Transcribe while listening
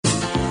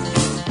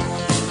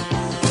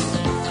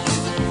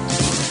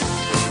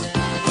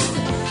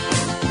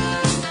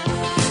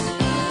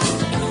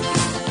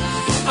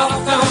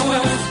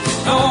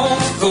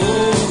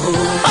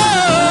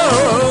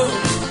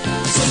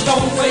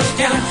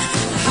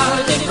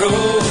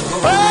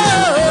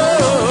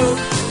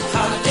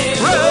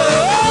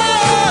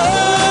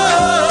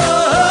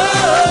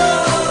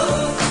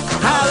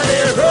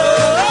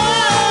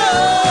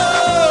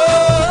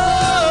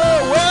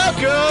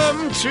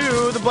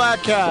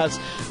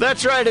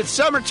That's right, it's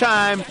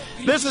summertime.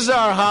 This is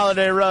our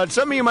holiday road.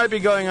 Some of you might be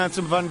going on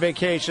some fun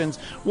vacations.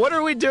 What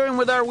are we doing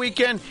with our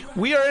weekend?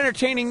 We are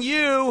entertaining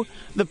you,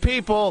 the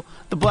people,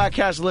 the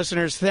Bladtcast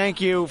listeners.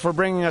 Thank you for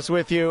bringing us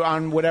with you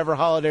on whatever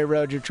holiday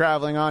road you're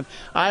traveling on.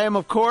 I am,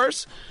 of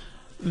course,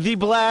 the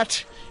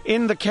Blatt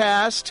in the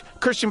cast,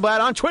 Christian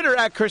Blatt, on Twitter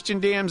at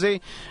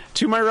ChristianDMZ.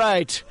 To my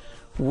right,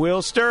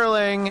 Will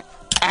Starling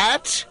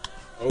at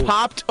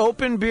Popped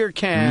Open Beer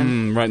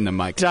Can. Right in the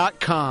mic.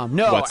 .com.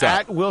 No, What's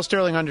at up? Will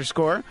Starling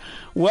 _.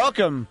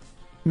 Welcome,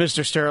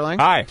 Mr. Starling.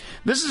 Hi.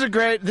 This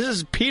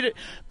is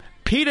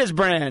Peter's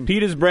brand.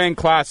 Peter's brand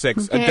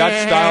classics. A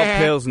Dutch-style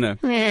Pilsner.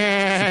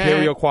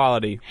 Superior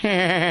quality.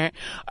 And,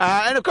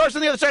 of course,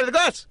 on the other side of the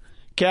glass,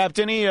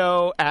 Captain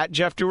EO at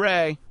Jeff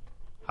DeRay.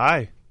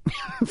 Hi.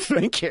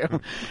 Thank you.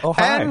 Oh,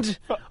 hi. And,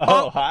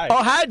 hi.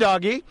 Oh, hi,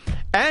 doggy.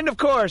 And, of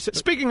course,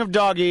 speaking of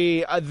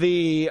doggy,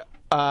 the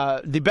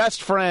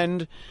best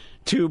friend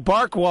to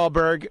Bark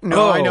Wahlberg.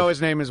 No, I know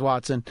his name is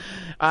Watson.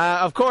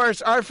 Of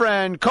course, our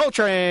friend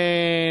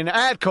Coltrane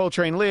at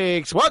Coltrane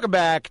Leaks. Welcome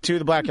back to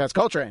the Bladtcast,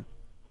 Coltrane.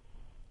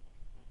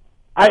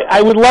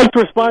 I would like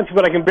to respond to you,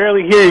 but I can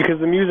barely hear you because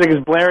the music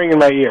is blaring in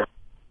my ear.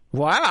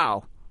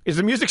 Wow. Is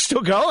the music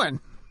still going?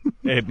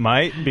 It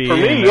might be For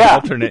me, in an yeah.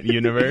 alternate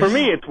universe. For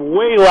me, it's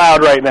way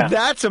loud right now.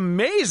 That's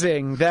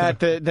amazing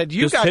that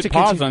you Just got hit to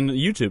pause continue. on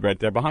YouTube right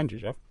there behind you,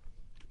 Jeff.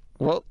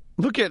 Well,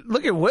 look at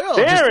Will.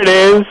 There it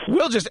is.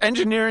 Will just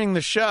engineering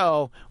the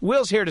show.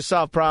 Will's here to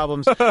solve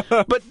problems.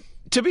 But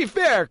to be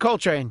fair,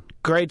 Coltrane,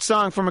 great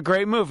song from a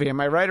great movie.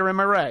 Am I right or am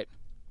I right?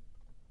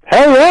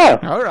 Hell yeah.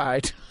 All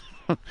right.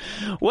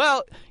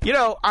 Well,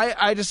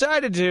 I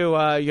decided to,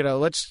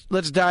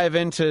 let's dive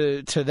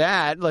into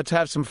that. Let's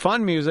have some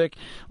fun music.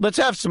 Let's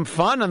have some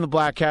fun on the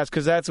Bladtcast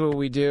because that's what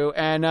we do.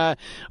 And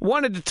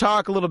wanted to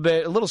talk a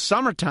little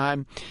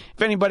summertime.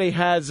 If anybody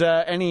has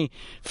any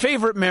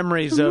favorite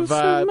memories of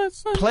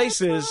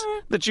places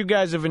that you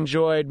guys have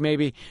enjoyed,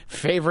 maybe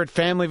favorite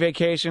family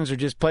vacations or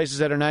just places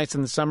that are nice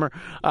in the summer,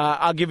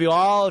 I'll give you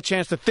all a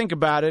chance to think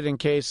about it in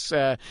case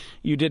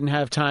you didn't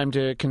have time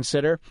to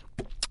consider.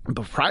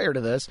 But prior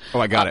to this... Oh,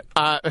 I got it.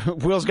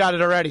 Will's got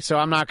it already, so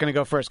I'm not going to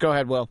go first. Go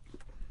ahead, Will.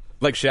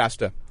 Lake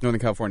Shasta, Northern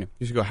California.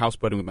 Used to go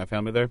houseboating with my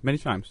family there many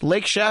times.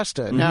 Lake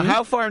Shasta. Mm-hmm. Now,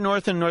 how far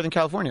north in Northern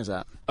California is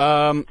that?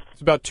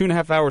 It's about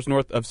 2.5 hours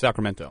north of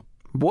Sacramento.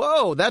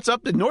 Whoa, that's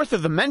up north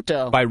of the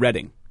Mento. By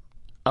Redding.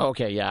 Oh,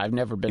 okay, yeah, I've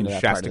never been to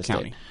that Shasta part of the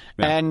County. state.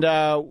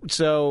 Yeah. And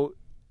so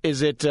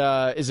is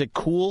it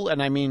cool,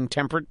 and I mean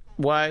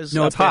temperate-wise?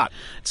 No, it's hot.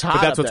 It's hot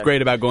But that's up what's there.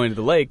 great about going to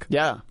the lake.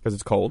 Yeah. Because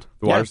it's cold.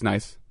 The water's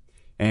nice.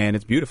 And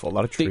it's beautiful. A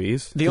lot of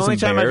trees. The only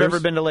time I've bears.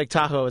 ever been to Lake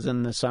Tahoe is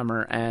in the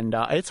summer, and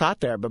it's hot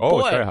there. But Oh, boy,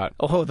 it's very hot.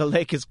 Oh, the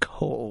lake is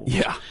cold.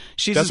 Yeah.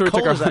 She's That's as where we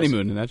cold took our as ice.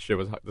 honeymoon, and that shit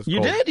was hot. You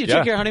cold. did? You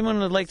took your honeymoon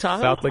to Lake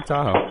Tahoe? South Lake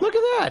Tahoe. Look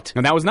at that.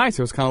 And that was nice.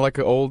 It was kind of like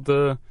an old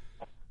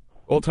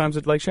times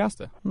at Lake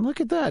Shasta. Look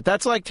at that.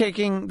 That's like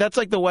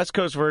the West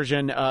Coast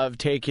version of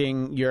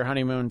taking your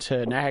honeymoon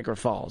to Niagara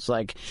Falls.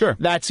 Like, Sure.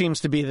 That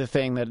seems to be the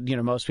thing that,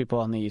 most people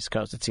on the East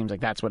Coast, it seems like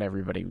that's what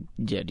everybody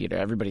did,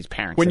 everybody's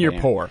parents. When did you're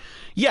it. poor.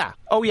 Yeah.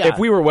 Oh, yeah. If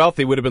we were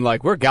wealthy, we'd have been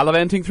like, we're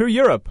gallivanting through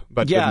Europe.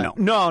 But yeah.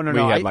 no. No. We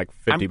had like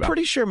 50 I'm bucks.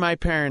 pretty sure my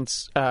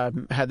parents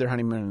had their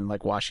honeymoon in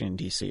like Washington,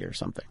 D.C. or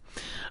something.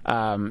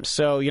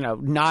 So,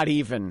 not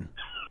even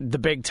the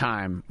big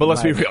time. But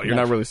let's be like, real, you're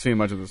not really seeing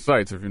much of the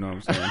sights, if you know what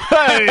I'm saying.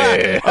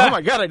 Hey! Oh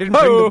my God, I didn't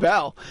ring the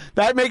bell.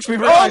 That makes me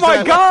realize Oh my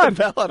I God! left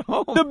the bell at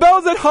home. The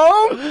bell's at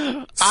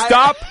home?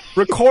 Stop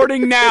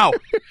recording now.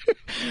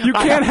 You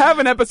can't have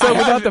an episode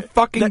without the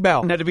fucking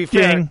bell. Now, to be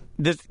fair,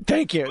 Ding.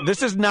 thank you.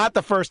 This is not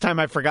the first time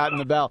I've forgotten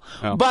the bell.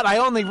 Oh. But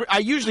I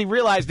usually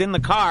realized in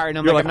the car, and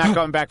I'm You're like, like, I'm not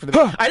going back for the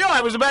bell. I know,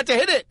 I was about to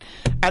hit it.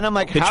 And I'm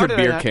like, Hit how your did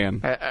beer I not?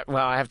 can.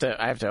 Well, I have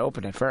to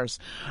open it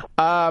first.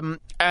 I'll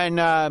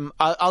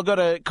go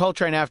to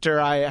Coltrane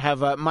after I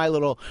have my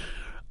little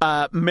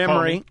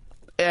memory.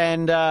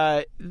 And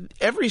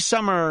every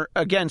summer,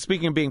 again,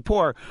 speaking of being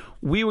poor,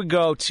 we would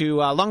go to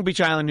Long Beach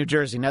Island, New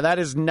Jersey. Now, that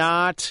is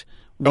not...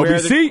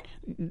 LBC?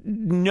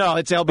 No,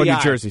 it's LBI. Oh,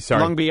 New Jersey,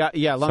 sorry. Long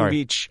Sorry.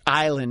 Beach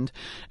Island.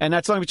 And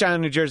that's Long Beach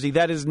Island, New Jersey.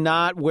 That is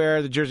not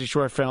where the Jersey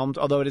Shore filmed,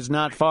 although it is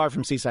not far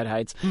from Seaside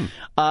Heights.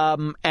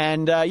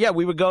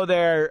 We would go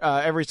there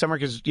every summer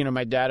because,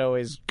 my dad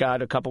always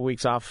got a couple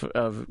weeks off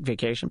of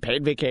vacation,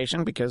 paid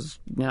vacation, because,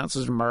 this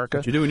is America.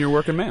 What you do when you're a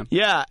working man?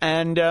 Yeah,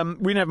 and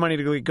we didn't have money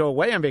to go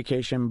away on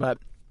vacation, but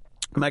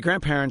my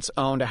grandparents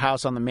owned a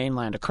house on the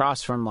mainland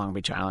across from Long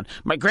Beach Island.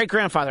 My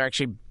great-grandfather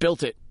actually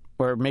built it,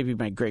 or maybe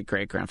my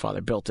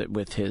great-great-grandfather built it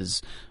with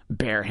his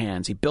bare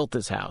hands. He built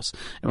this house.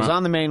 It was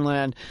on the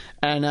mainland,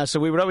 and so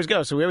we would always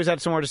go. So we always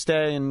had somewhere to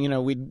stay, and,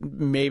 we'd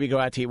maybe go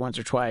out to eat once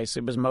or twice.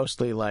 It was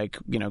mostly like,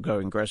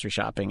 going grocery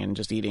shopping and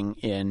just eating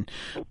in.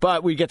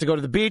 But we'd get to go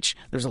to the beach.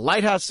 There's a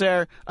lighthouse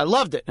there. I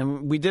loved it,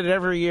 and we did it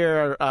every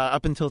year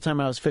up until the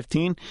time I was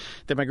 15.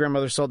 Then my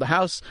grandmother sold the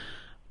house.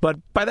 But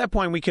by that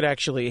point, we could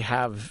actually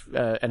have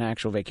an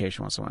actual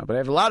vacation once in a while. But I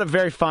have a lot of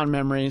very fond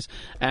memories,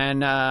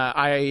 and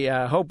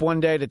I hope one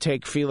day to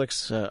take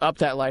Felix up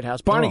that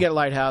lighthouse, Barnegat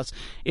Lighthouse.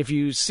 If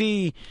you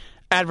see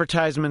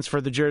advertisements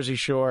for the Jersey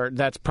Shore,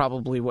 that's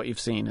probably what you've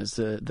seen is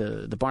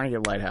the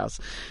Barnegat Lighthouse.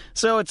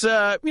 So it's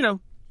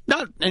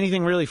not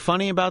anything really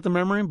funny about the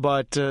memory,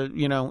 but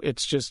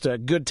it's just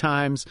good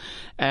times,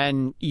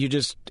 and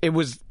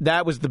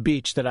that was the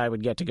beach that I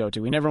would get to go to.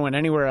 We never went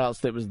anywhere else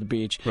that was the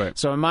beach. Right.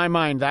 So in my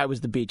mind, that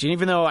was the beach. And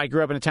even though I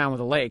grew up in a town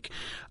with a lake,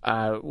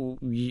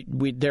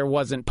 there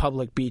wasn't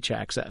public beach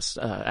access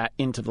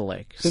into the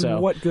lake. Then so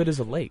what good is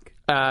a lake?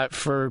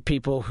 For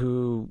people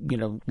who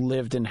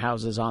lived in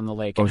houses on the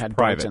lake Oh, and it's had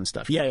private. boats and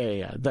stuff.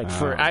 Yeah. Like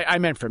I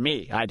meant for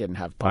me, I didn't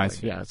have public.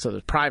 see. Yeah, so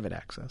there's private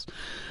access.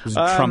 It's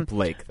a Trump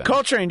lake, then.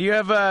 Coltrane, do you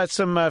have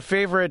some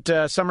favorite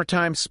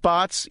summertime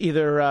spots,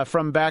 either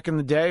from back in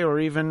the day or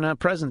even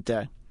present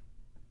day?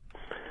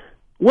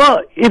 Well,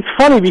 it's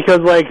funny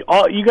because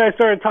you guys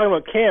started talking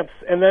about camps,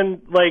 and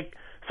then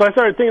so I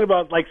started thinking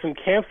about some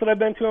camps that I've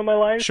been to in my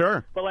life.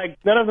 Sure. But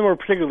none of them were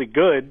particularly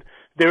good.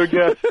 They were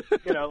just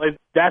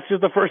that's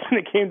just the first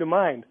thing that came to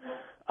mind.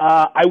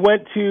 I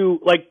went to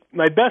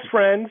my best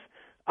friends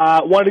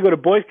wanted to go to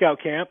Boy Scout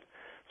camp,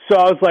 so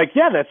I was like,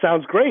 yeah, that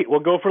sounds great. We'll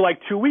go for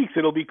 2 weeks.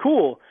 It'll be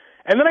cool.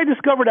 And then I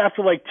discovered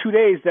after 2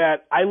 days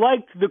that I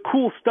liked the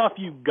cool stuff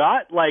you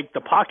got, like the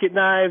pocket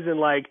knives and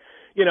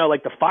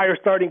the fire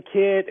starting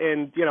kit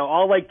and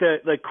all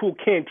the cool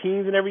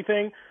canteens and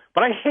everything.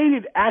 But I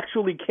hated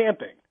actually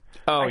camping.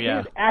 Oh, I yeah.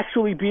 hated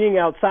actually being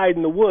outside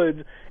in the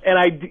woods.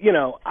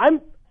 And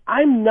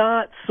I'm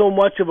not so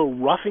much of a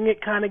roughing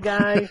it kind of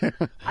guy.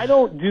 I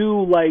don't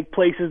do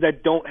places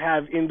that don't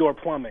have indoor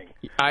plumbing.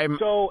 I'm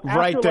so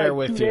right after, there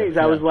with 2 you. days,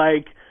 I was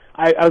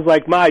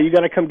like, Ma, you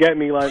got to come get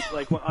me.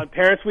 On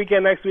Parents'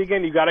 Weekend next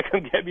weekend, you got to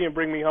come get me and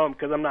bring me home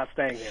because I'm not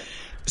staying here.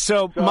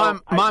 So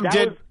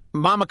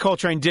Mama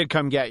Coltrane did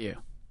come get you.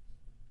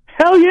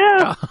 Hell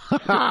yeah!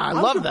 I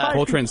love that.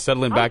 Coltrane's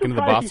settling back into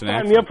the Boston she signed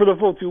accent. me up for the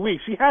full 2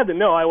 weeks. She had to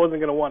know I wasn't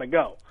going to want to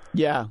go.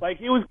 Yeah.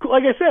 It was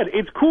like I said,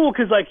 it's cool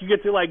because you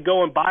get to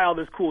go and buy all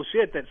this cool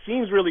shit that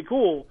seems really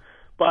cool,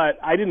 but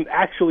I didn't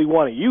actually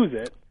want to use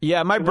it.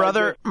 Yeah, my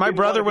brother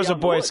was a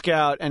Boy woods.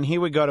 Scout, and he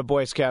would go to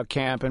Boy Scout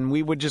camp, and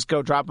we would just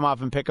go drop him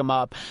off and pick him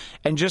up.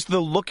 And just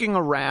the looking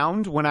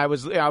around when I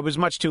was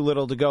much too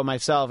little to go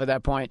myself at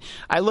that point.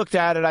 I looked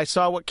at it, I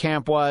saw what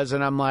camp was,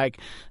 and I'm like,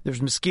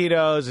 there's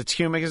mosquitoes, it's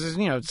humid, because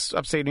it's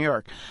upstate New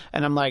York.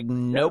 And I'm like,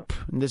 nope,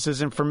 this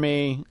isn't for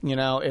me.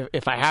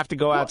 If I have to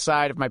go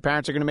outside, if my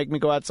parents are going to make me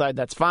go outside,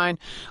 that's fine.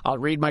 I'll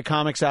read my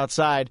comics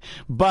outside,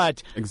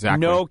 but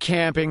no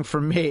camping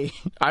for me.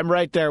 I'm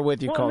right there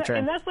with you, Coltrane.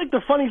 And that's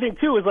the funny thing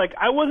too is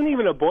I wasn't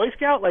even a Boy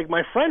Scout.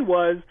 My friend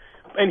was,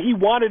 and he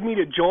wanted me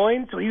to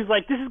join. So he was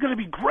like, "This is going to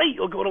be great.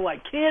 You'll go to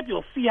camp.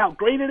 You'll see how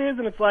great it is."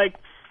 And it's like,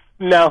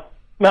 no,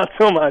 not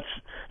so much.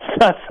 It's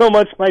not so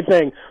much my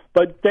thing.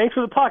 But thanks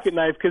for the pocket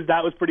knife because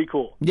that was pretty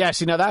cool. Yes,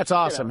 that's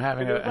awesome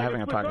having a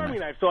pocket Army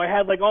knife. So I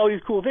had all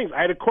these cool things.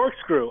 I had a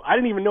corkscrew. I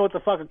didn't even know what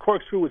the fuck a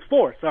corkscrew was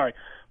for. Sorry,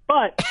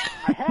 but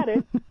I had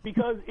it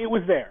because it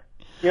was there.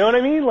 You know what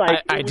I mean?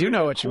 I do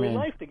know what you mean.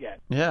 Life to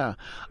get. Yeah.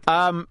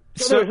 So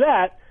there's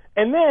that.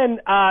 And then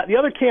the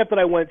other camp that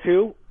I went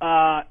to,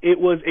 it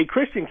was a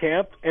Christian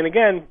camp. And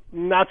again,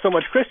 not so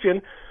much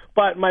Christian,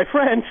 but my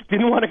friend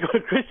didn't want to go to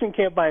Christian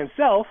camp by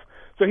himself.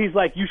 So he's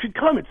like, you should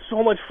come. It's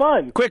so much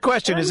fun. Quick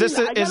question. And Is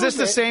this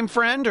the same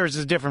friend or is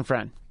this a different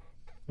friend?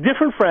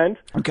 Different friend.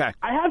 Okay.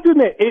 I have to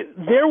admit, it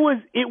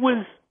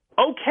was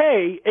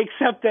okay,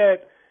 except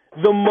that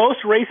the most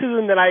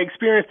racism that I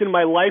experienced in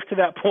my life to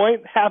that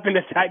point happened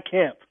at that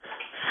camp.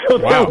 So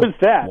there was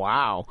that.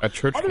 Wow. A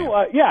church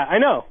camp. Yeah, I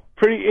know.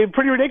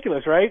 Pretty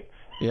ridiculous, right?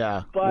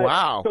 Yeah. But,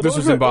 wow. So this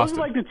was in Boston.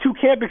 Those are the two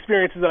camp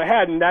experiences that I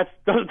had, and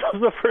those are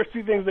the first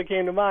two things that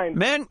came to mind.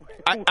 Man,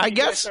 I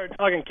guess started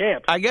talking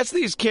camp. I guess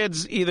these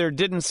kids either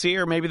didn't see,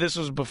 or maybe this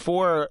was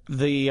before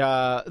the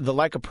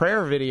Like a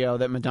Prayer video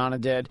that Madonna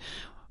did.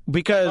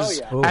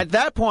 Because at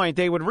that point,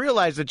 they would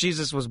realize that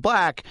Jesus was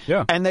black,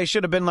 and they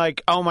should have been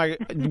like, oh, my,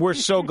 we're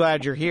so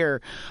glad you're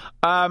here.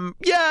 I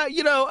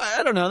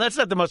don't know. That's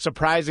not the most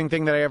surprising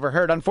thing that I ever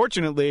heard.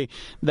 Unfortunately,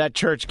 that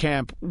church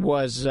camp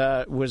was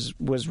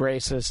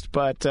racist.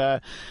 But,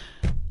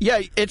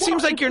 it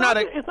seems like you're not...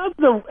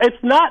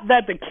 It's not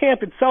that the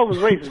camp itself was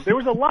racist. There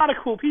was a lot of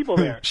cool people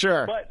there.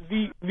 Sure. But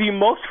the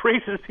most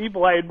racist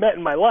people I had met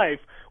in my life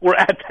were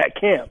at that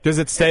camp. Does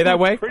it stay that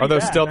way? Are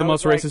those still the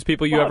most racist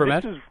people you ever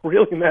met? This is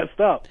really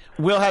messed up.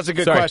 Will has a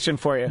good question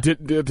for you.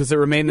 Does it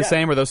remain the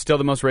same? Are those still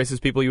the most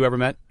racist people you ever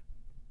met?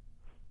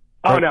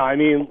 Oh, no. I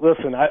mean,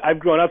 listen, I've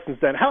grown up since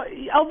then.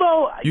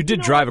 Although... You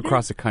did drive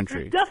across the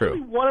country. There's definitely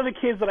one of the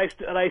kids that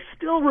I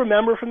still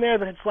remember from there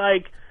that it's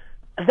like,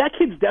 that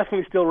kid's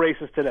definitely still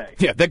racist today.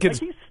 Yeah, that kid's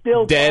he's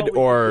still dead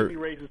or...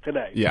 racist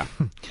today. Yeah.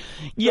 So,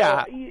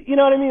 you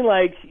know what I mean?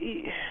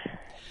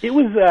 It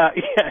was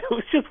it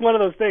was just one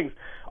of those things.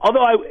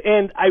 Although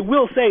I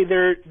will say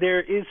there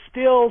is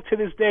still to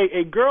this day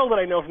a girl that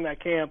I know from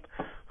that camp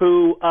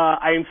who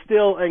I am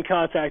still in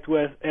contact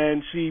with,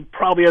 and she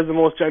probably has the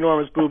most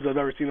ginormous boobs I've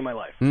ever seen in my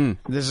life.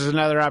 This is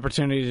another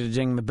opportunity to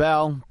ding the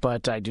bell,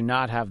 but I do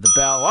not have the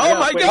bell. Oh, Yeah,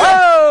 my wait,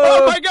 God!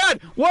 Oh, my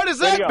God! What is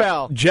that go.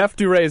 bell? Jeff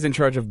Duray is in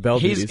charge of bell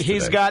duties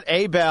He's today. got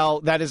a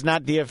bell that is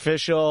not the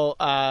official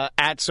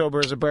at Sober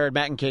as a Bird,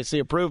 Matt and Casey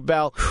approved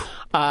bell.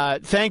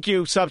 Thank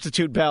you,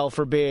 Substitute Bell,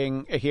 for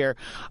being here.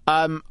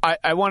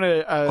 I want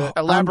to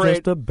elaborate. I'm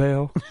just a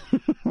bell.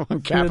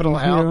 on Capitol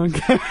Hill.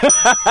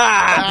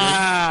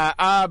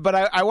 But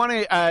I want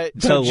to...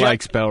 Bell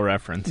likes Bell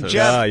references.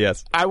 Jeff,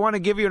 yes. I want to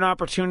give you an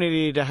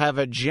opportunity to have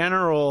a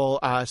general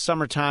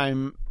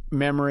summertime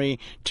memory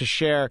to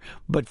share.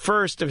 But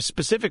first, a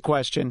specific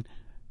question.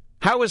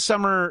 How was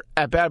summer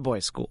at Bad Boy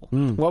School?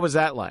 What was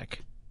that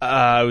like?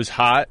 It was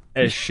hot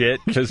as shit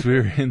because we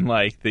were in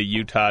like the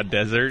Utah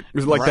desert. It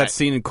was like Right. that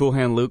scene in Cool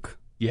Hand Luke.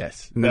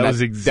 Yes, And then that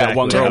was exactly. that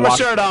one Take girl my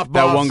watched, shirt off, that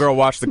boss. one girl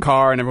watched the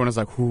car, and everyone was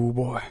like, "Ooh,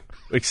 boy."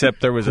 Except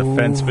there was a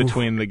fence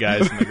between the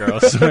guys and the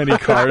girls. So many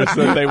cars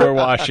that they were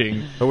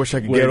washing. I wish I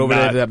could were get over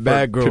there not to that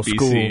bad for- girl to be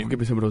school. seen. Give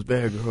me some of those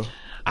bad girls.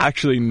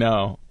 Actually,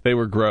 no, they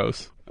were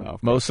gross.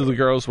 Most of the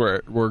girls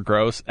were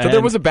gross. So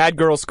there was a bad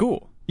girl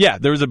school. Yeah,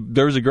 there was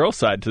a girl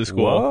side to the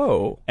school.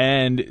 Whoa.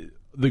 And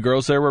the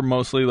girls there were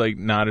mostly like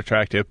not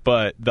attractive,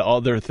 but the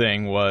other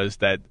thing was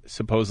that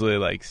supposedly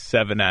like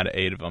 7 out of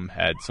 8 of them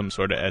had some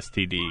sort of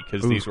STD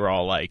because these were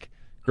all like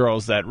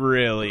girls that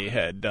really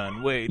had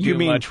done way You too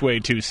mean much way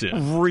too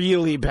soon.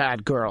 Really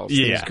bad girls, these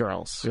Yeah.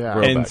 girls. Yeah.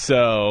 Real And bad.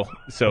 so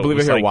I believe it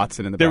was I hear like,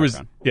 Watson in the there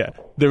background.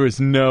 there was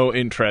no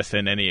interest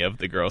in any of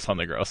the girls on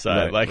the girls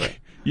side. Right, like right.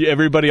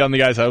 everybody on the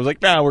guys side was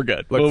like, nah, we're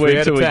good. Like We'll 3 wait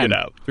out till of we 10. get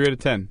out. 3 out of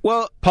 10.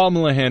 Well,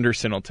 Pamela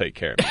Henderson will take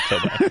care of it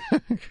until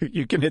then.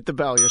 you can hit the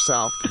bell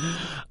yourself.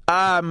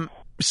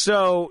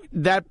 So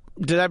that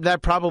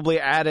probably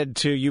added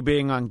to you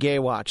being on Gay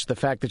Watch, the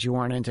fact that you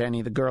weren't into any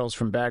of the girls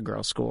from Bad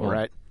Girl School,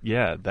 right?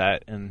 Yeah,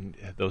 that and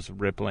those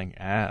rippling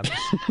abs.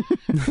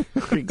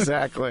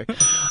 Exactly.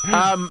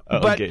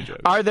 But gay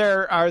joke. are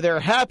there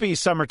happy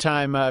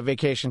summertime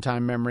vacation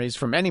time memories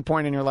from any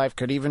point in your life?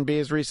 Could even be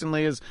as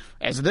recently as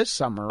this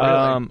summer.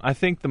 Really. I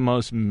think the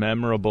most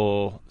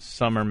memorable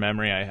summer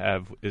memory I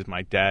have is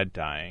my dad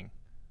dying.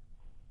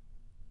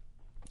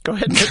 Go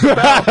ahead and hit the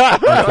bell.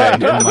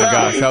 Okay. Oh my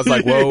gosh. I was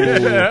like, whoa.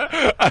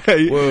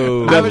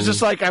 Whoa. I was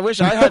just like, I wish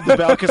I had the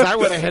bell because I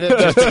would have hit it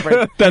just to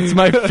bring. That's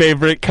my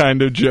favorite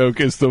kind of joke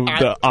is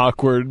the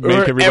awkward,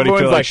 make everybody Everyone's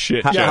feel like, like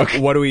shit yeah.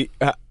 joke. What do we...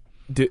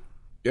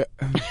 yeah.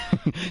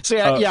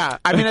 So yeah,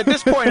 I mean, at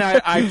this point,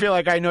 I feel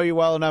like I know you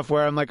well enough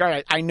where I'm like, all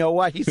right, I know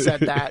why he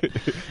said that,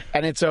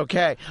 and it's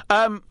okay.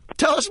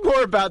 Tell us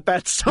more about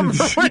that summer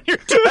when your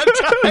dad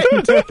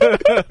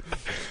died.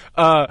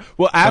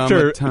 Well,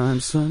 after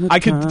Summertime, I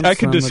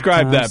could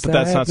describe that, but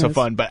that's not so sadness.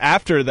 fun. But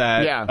after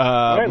that, Yeah.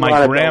 Right, my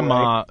right,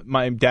 grandma,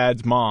 my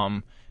dad's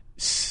mom,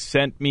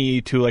 sent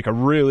me to like a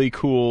really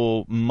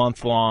cool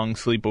month-long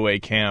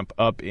sleepaway camp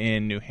up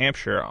in New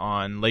Hampshire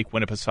on Lake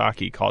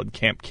Winnipesaukee called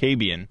Camp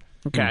Cabian.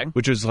 Okay.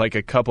 Which was like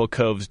a couple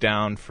coves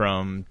down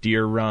from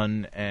Deer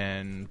Run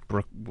and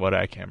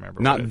I can't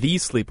remember. Not what the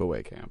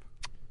sleepaway camp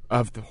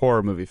of the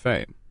horror movie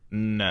fame,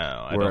 No,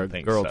 I where don't a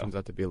think girl so. turns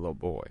out to be a little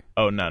boy.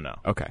 Oh, no.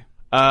 Okay.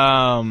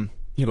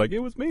 You're like, it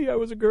was me. I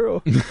was a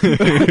girl.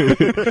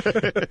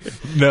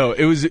 No,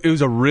 it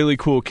was a really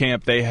cool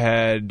camp. They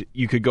had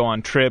you could go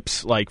on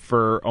trips like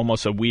for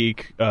almost a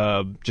week,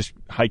 just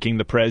hiking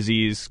the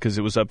Prezzies because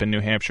it was up in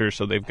New Hampshire.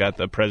 So they've got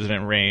the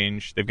President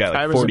Range. They've got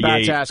like I was about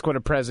 48. to ask what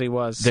a Prezi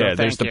was. So There's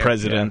thank the you.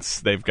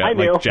 presidents. They've I got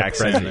knew. like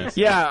Jackson.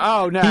 Yeah.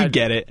 Oh no. He'd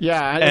get it.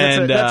 Yeah.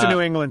 And, That's a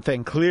New England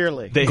thing.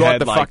 Clearly. They Go out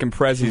had the like fucking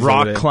Prezzies over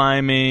rock there.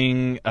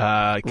 climbing,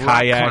 kayaking,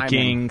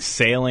 climbing.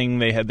 sailing.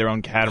 They had their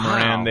own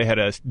catamaran. Wow. They had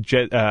a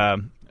jet.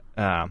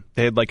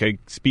 They had like a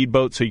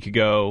speedboat, so you could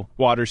go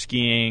water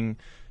skiing.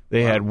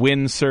 They had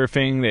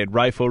windsurfing. They had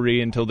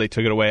riflery until they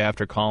took it away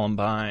after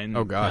Columbine.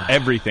 Oh, God.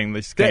 Everything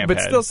this camp But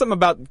had. still, something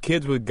about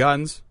kids with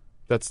guns.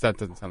 That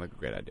doesn't sound like a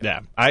great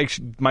idea. Yeah,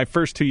 my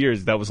first 2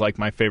 years, that was like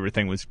my favorite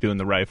thing was doing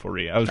the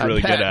riflery. I was I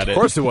really bet. good at it. Of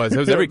course it was. It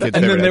was every kid's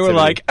And then favorite they were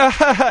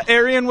activity. like,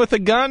 Aryan with a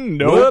gun?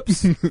 Nope.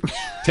 Whoops.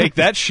 Take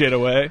that shit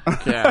away.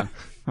 Yeah.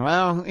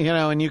 Well,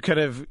 and you could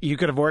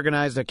have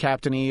organized a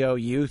Captain EO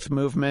youth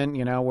movement,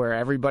 where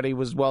everybody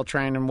was well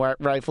trained in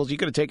rifles. You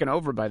could have taken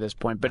over by this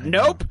point, but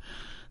nope,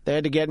 they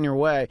had to get in your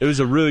way. It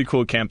was a really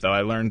cool camp, though.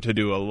 I learned to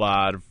do a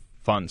lot of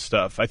fun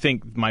stuff. I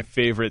think my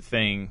favorite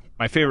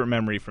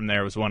memory from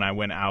there was when I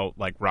went out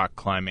like rock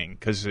climbing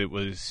because it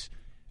was.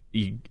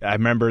 I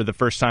remember the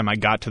first time I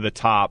got to the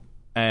top.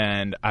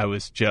 And I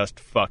was just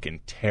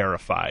fucking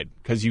terrified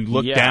because you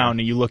look down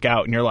and you look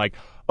out and you're like,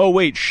 oh,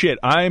 wait, shit,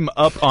 I'm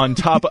up on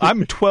top.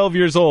 I'm 12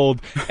 years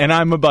old and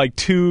I'm like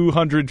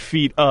 200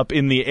 feet up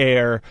in the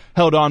air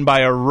held on by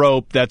a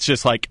rope that's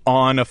just like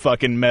on a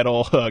fucking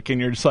metal hook. And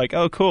you're just like,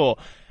 oh, cool.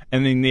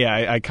 And then,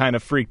 I kind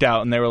of freaked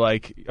out and they were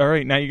like, all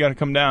right, now you got to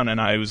come down.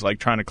 And I was like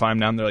trying to climb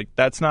down. They're like,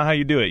 that's not how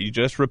you do it. You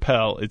just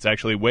rappel. It's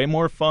actually way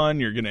more fun.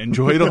 You're going to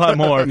enjoy it a lot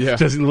more. Yeah.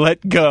 Just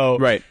let go.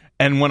 Right.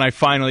 And when I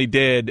finally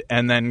did,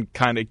 and then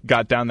kind of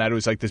got down that, it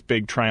was like this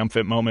big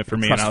triumphant moment for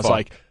me. And I was Crestfall.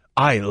 like,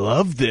 I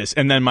love this.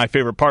 And then my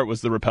favorite part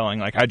was the rappelling.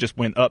 Like, I just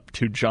went up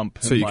to jump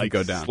and so you like could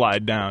go down.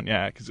 Slide down.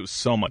 Yeah, because it was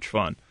so much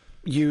fun.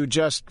 You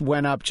just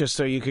went up just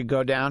so you could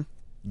go down?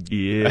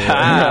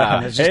 Yeah.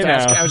 I was just Hey, now.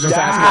 asking. I was just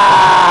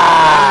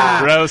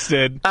asking.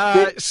 Roasted.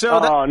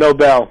 No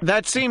bell.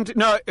 That seemed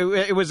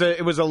it was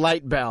a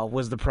light bell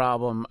was the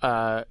problem.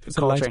 It's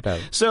a light bell.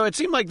 So it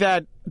seemed like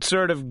that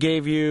sort of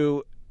gave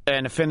you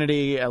an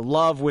affinity, a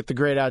love with the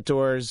great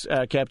outdoors,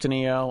 Captain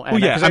EO. And,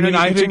 Well, yeah, I mean,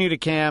 I continue to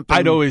camp. And,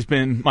 I'd always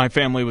been. My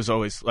family was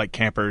always like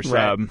campers.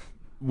 Right.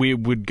 We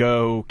would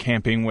go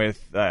camping with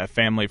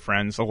family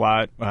friends a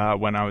lot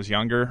when I was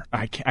younger.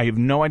 I have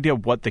no idea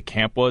what the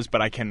camp was,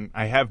 but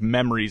I have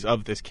memories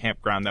of this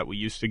campground that we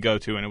used to go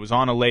to, and it was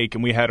on a lake,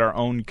 and we had our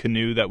own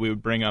canoe that we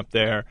would bring up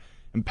there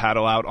and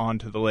paddle out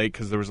onto the lake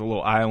because there was a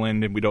little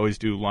island, and we'd always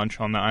do lunch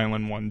on the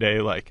island one day,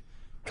 like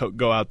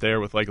go out there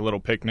with like a little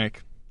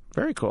picnic.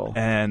 Very cool.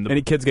 And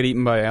Any kids get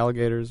eaten by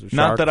alligators or sharks?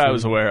 not that I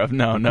was aware of.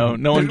 No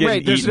one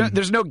getting eaten.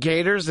 There's no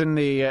gators in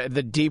the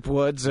deep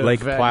woods of Lake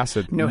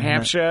Placid. New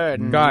Hampshire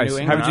and Guys, New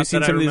England. haven't you Not seen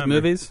that some I of these remember.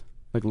 movies?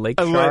 Like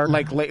Lake A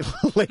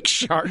Shark? lake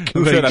shark. I'm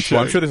sure Lake that's one.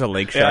 I'm Shark. sure there's a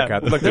lake shark Yeah.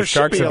 out there. Look, There there's should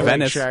sharks be a in lake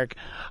Venice. shark.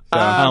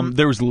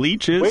 There was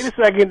leeches. Wait a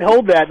second,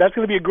 hold that. That's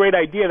going to be a great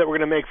idea that we're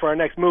going to make for our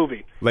next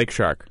movie. Lake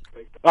shark.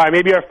 All right,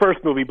 maybe our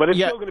first movie, but it's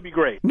Yeah. still going to be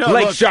great. No,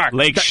 Lake look, shark.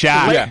 Lake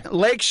Shack. Yeah.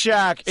 Lake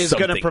Shack is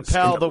going to Something's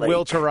propel in the the Will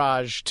lake.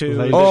 Tourage to.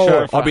 Lake the Oh,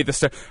 show. I'll be the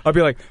star. I'll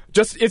be like,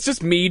 it's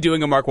just me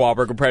doing a Mark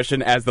Wahlberg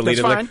impression as the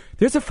leader. That's Like, fine.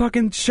 there's a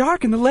fucking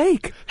shark in the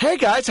lake. Hey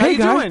guys, how Hey, you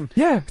guys. doing?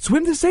 Yeah,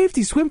 swim to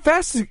safety. Swim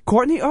fast,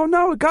 Courtney. Oh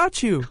no, it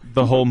got you.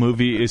 The whole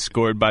movie is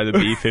scored by the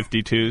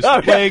B-52s.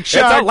 Oh, yeah. Lake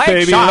Shark, It's a lake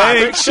baby, shark.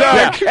 Lake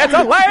Shark. Yeah, it's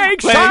a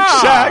lake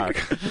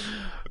shark.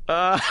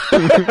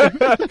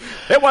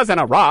 It wasn't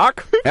a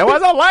rock. It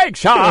was a lake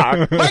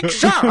shark. Lake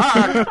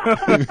Shark.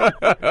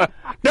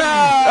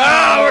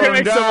 No, we're gonna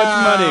make so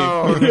much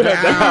money.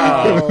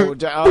 No. Oh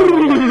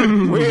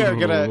my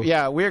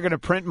God. We are gonna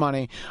print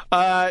money.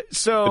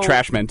 So The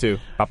trash men too.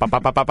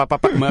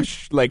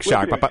 Mush, lake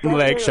shark.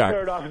 Lake shark.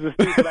 Third off is a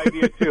stupid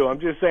idea too. I'm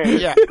just saying.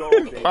 Yeah. Gold,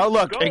 baby. Oh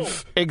look,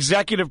 Gold.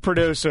 executive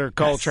producer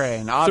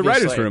Coltrane. It's a Obviously.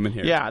 writer's room in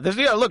here. Yeah,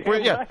 look,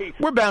 right.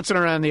 we're bouncing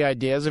around the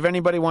ideas. If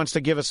anybody wants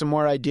to give us some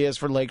more ideas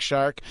for Lake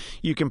Shark,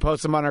 you can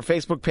post them on our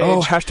Facebook page.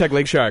 Oh, hashtag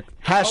lake shark.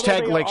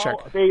 Hashtag Although Lake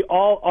Shark. They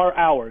all are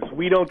ours.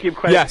 We don't give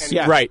credit. Yes, to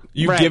anyone. right.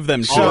 You Right. give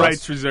them to All us.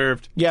 rights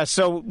reserved. Yeah,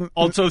 so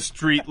Also,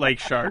 street lake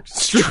sharks.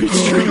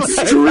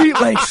 Street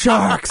lake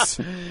sharks.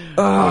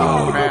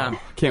 Oh, man,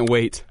 can't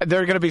wait.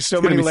 there are going to be so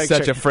gonna many be Lake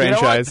such Shark. a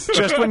franchise. You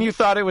know what? Just when you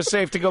thought it was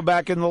safe to go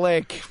back in the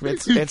lake,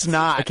 it's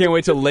not. I can't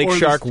wait till Lake Or the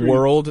Shark street.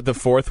 World, the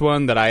fourth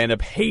one that I end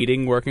up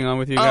hating working on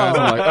with you guys. Oh.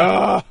 I'm like,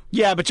 oh.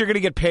 Yeah, but you're going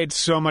to get paid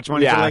so much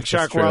money Yeah, for Lake that's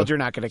Shark true. World, you're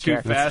not going to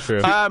care. Too fast.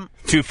 true.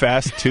 Too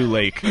fast, too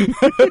lake. Too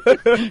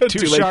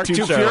late, shark, too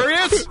too sharp.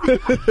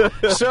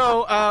 furious.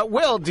 So,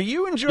 Will, do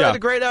you enjoy Yeah. the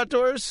great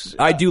outdoors?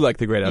 I do like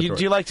the great outdoors.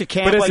 Do you like to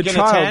camp but as like a in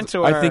child, a tent?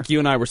 Or? I think you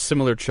and I were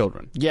similar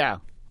children. Yeah.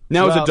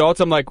 Now as Well- adults,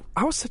 I'm like,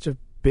 I was such a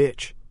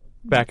bitch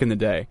back in the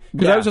day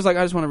because Yeah. I was just like,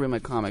 I just want to read my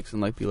comics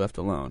and like be left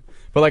alone.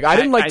 But like, I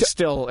didn't like I to.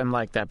 still am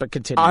like that, but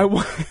continue.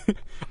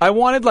 I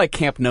wanted like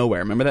Camp Nowhere.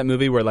 Remember that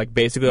movie where like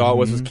basically all it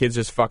was kids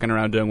just fucking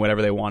around doing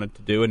whatever they wanted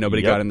to do and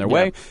nobody got in their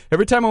way.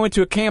 Every time I went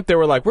to a camp, they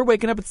were like, "We're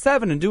waking up at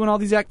 7 and doing all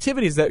these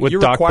activities that With you're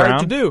Doc required Brown?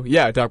 to do."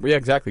 Yeah, yeah,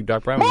 exactly.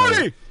 Doc Brown. was there.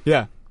 Marty!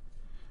 Yeah.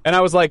 And I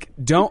was like,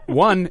 "Don't.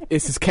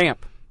 This is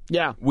camp.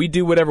 yeah. We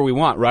do whatever we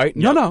want, right?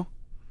 No.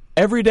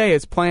 Every day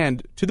is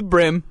planned to the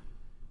brim,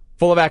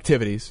 full of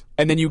activities,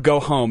 and then you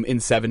go home in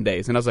 7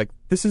 days." And I was like,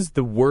 "This is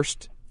the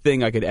worst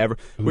thing I could ever."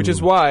 Which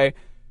is why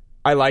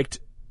I liked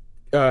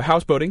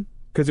houseboating,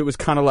 because it was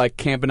kind of like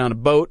camping on a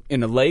boat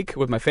in a lake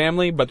with my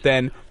family. But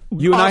then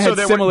you and I Also, had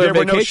there similar were no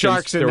vacations.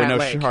 sharks in there were that no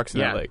lake. sharks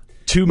in Yeah. that lake.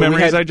 Two But we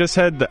memories had- I just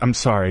had. I'm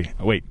sorry.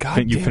 Wait, God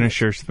you damn finish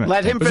it. yours?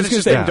 Let him I was finish just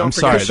his gonna thing. say, Don't I'm forget.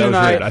 sorry, Christian that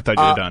was and weird. I thought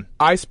you were done.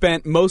 I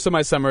spent most of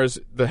my summers.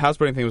 The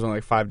houseboating thing was only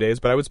like 5 days,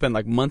 but I would spend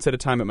like months at a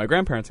time at my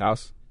grandparents'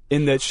 house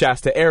in the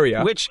Shasta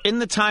area. Which, in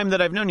the time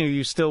that I've known you,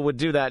 you still would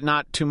do that.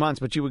 Not 2 months,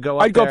 but you would go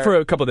up I'd go there. up for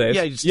a couple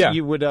days. Yeah,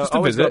 you would just to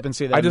always visit. go up and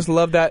see them. I just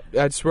love that.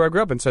 That's where I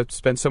grew up, and so I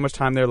spent so much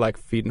time there, like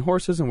feeding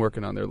horses and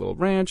working on their little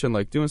ranch and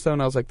like doing stuff.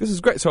 And I was like, this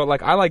is great. So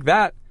like, I like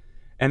that.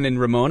 And then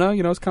Ramona,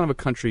 is kind of a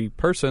country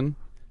person,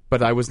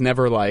 but I was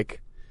never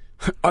like,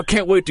 I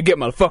can't wait to get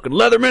my fucking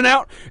Leatherman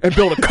out and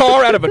build a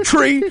car out of a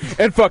tree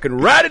and fucking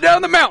ride it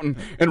down the mountain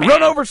and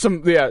run over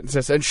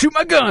and shoot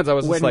my guns. I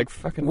was just like,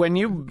 fucking.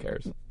 Who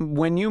cares?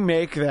 When you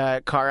make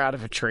that car out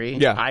of a tree,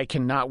 Yeah. I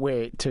cannot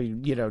wait to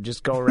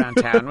just go around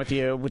town with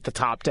you with the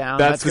top down.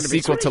 That's the gonna be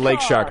sequel sweet. to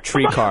Lake Shark,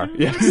 Tree Car.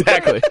 Yeah,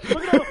 exactly.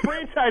 Look at all the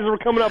franchises we're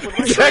coming up with.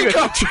 Exactly.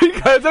 Tree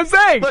Car. That's what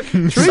I'm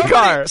saying. Tree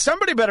Car.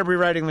 Somebody better be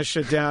writing this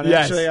shit down.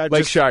 Yes, Actually,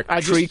 Lake Shark,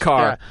 Tree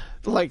Car. Yeah,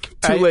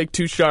 Two lake,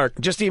 two shark.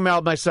 Just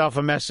emailed myself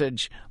a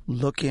message.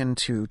 Look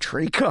into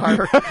Tree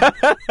Car.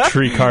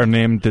 Tree Car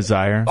Named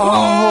Desire.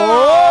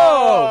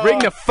 Oh! Ring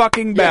the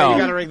fucking bell. You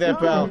gotta ring that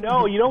bell.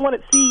 No, you don't want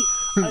to see.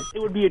 It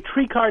would be a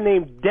tree car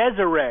named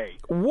Desiree.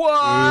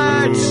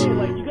 What?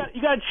 Like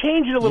you got to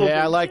change it a little bit.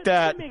 Yeah, I like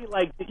that.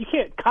 You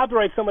can't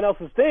copyright someone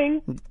else's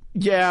thing.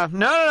 Yeah,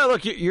 no.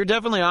 Look, you're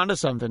definitely onto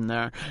something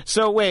there.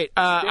 So wait,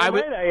 I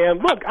am.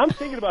 Look, I'm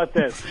thinking about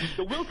this.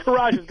 The Will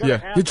Taraj is going to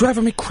happen. You're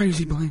driving me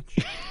crazy, Blanche.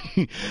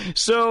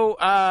 So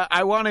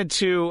I wanted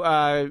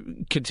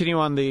to continue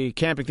on the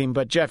camping theme,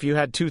 but Jeff, you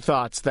had two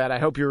thoughts that I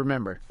hope you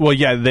remember. Well,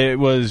 yeah, it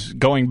was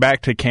going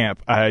back to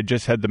camp. I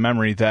just had the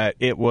memory that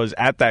it was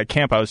at that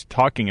camp I was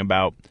talking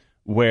about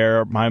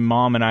where my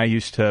mom and I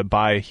used to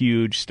buy a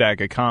huge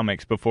stack of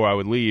comics before I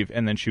would leave,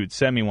 and then she would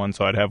send me one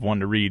so I'd have one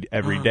to read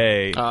every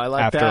day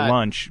after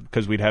lunch,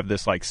 because we'd have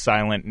this like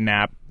silent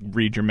nap,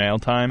 read your mail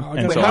time.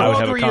 And so how I would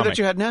old have were a you comic. that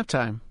you had nap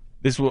time?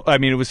 It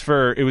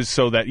was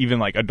so that even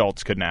like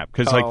adults could nap,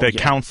 because like the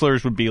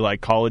counselors would be like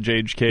college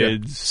age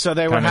kids. So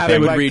they were kind of having They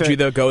would like read you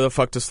the Go the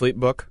Fuck to Sleep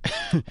book.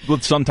 well,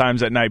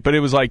 sometimes at night, but it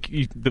was like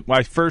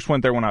I first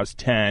went there when I was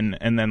 10,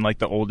 and then like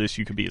the oldest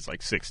you could be is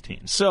like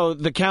 16. So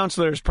the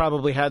counselors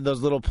probably had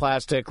those little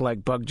plastic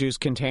like bug juice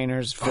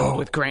containers filled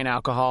with grain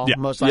alcohol,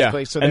 most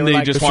likely. So and were they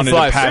like, just wanted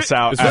to pass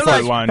out they're after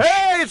like, lunch.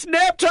 Hey, it's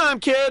nap time,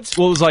 kids.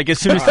 Well, it was like as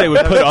soon as they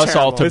would put us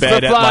all to It's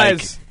bed the at like.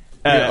 flies.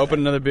 Open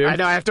another beer? I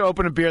know I have to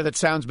open a beer that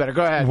sounds better.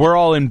 Go ahead. We're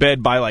all in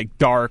bed by like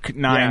dark,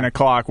 9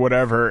 o'clock,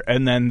 whatever,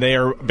 and then they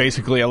are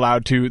basically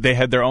allowed to. They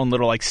had their own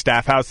little like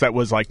staff house that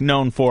was like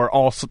known for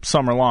all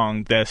summer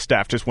long. The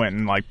staff just went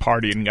and like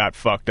partied and got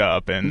fucked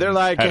up, and they're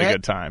like, had a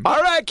good time.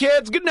 All right,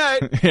 kids, good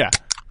night. Yeah.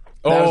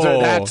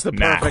 That's the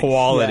perfect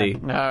quality.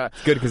 Yeah.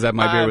 It's good because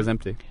my beer was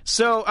empty.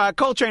 So,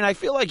 Coltrane, I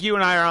feel like you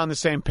and I are on the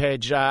same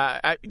page.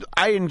 I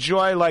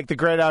enjoy like the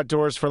great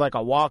outdoors for like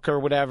a walk or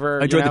whatever.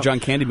 I enjoyed the John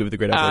Candy movie, The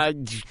Great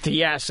Outdoors.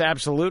 Yes,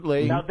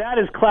 absolutely. Now that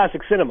is classic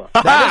cinema.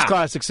 That is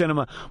classic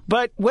cinema.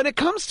 But when it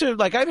comes to,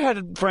 like, I've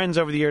had friends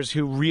over the years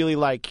who really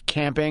like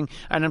camping,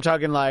 and I'm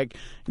talking like,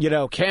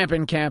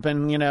 camping,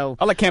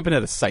 I like camping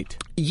at a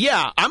site.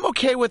 Yeah, I'm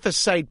okay with the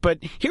site, but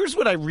here's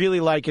what I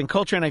really like, and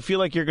Coltrane, I feel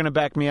like you're going to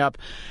back me up.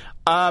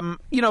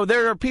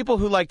 There are people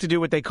who like to do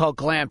what they call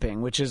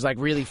glamping, which is like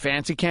really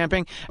fancy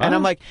camping. And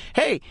I'm like,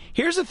 hey,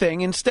 here's the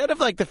thing. Instead of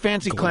like the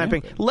fancy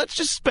glamping, let's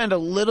just spend a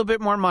little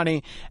bit more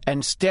money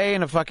and stay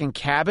in a fucking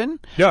cabin.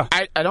 Yeah.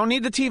 I don't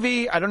need the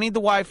TV. I don't need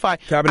the Wi-Fi.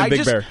 Cabin in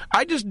Big Bear.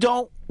 I just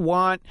don't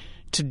want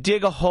to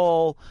dig a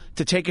hole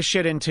to take a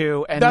shit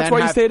into. And That's then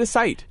why you stay at a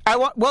site.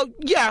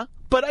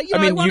 But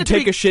you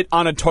take a shit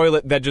on a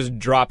toilet that just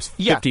drops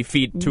 50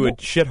 feet to a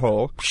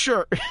shithole.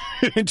 Sure,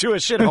 into a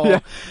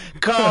shithole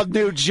called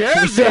New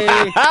Jersey.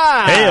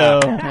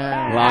 Heyo.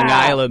 Long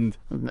Island.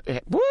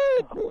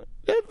 What?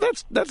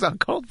 That's not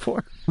called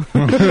for.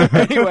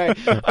 Anyway,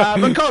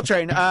 but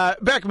Coltrane,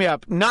 back me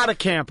up. Not a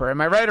camper.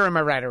 Am I right or am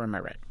I right or am I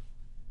right?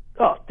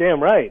 Oh,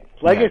 damn right.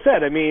 Like I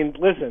said, I mean,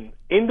 listen,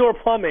 indoor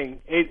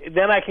plumbing,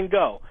 then I can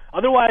go.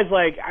 Otherwise,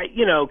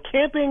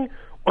 camping,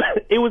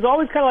 it was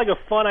always kind of like a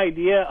fun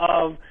idea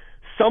of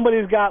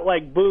somebody's got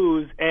like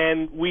booze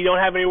and we don't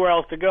have anywhere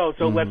else to go,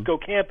 so let's go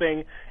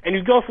camping. And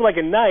you go for like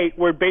a night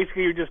where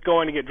basically you're just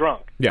going to get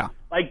drunk. Yeah.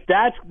 Like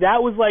that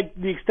was like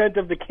the extent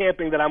of the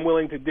camping that I'm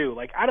willing to do.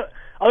 Like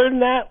other than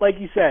that, like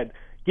you said,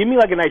 give me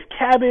like a nice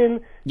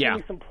cabin, give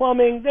me some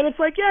plumbing, then it's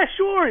like, yeah,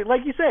 sure.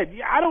 Like you said,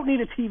 I don't need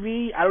a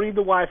TV, I don't need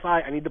the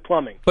Wi-Fi, I need the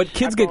plumbing. But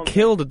kids get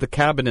killed at the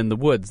cabin in the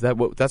woods.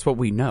 That's what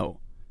we know.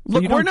 So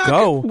Look,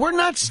 we're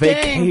not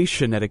staying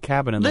vacation at a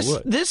cabin in the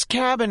woods. This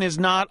cabin is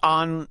not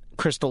on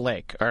Crystal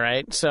Lake, all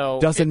right? So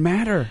doesn't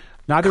matter.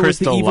 Neither was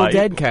the Crystal Evil Light.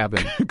 Dead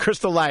cabin.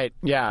 Crystal Light,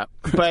 yeah.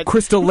 But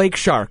Crystal Lake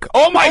Shark.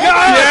 Oh my God!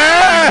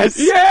 Yes!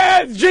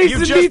 Yes!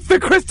 Jason meets the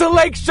Crystal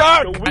Lake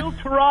Shark! The Will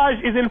Taraj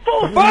is in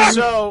full effect!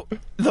 so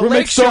the We lake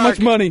make so shark, much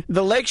money.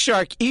 The lake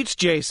shark eats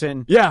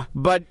Jason. Yeah.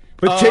 But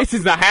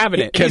Jason's not having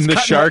it. Can the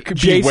shark be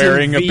Jason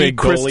wearing a the big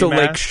Crystal goalie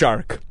Lake mask?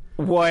 Shark.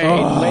 Wait,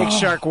 lake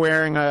shark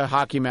wearing a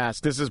hockey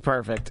mask. This is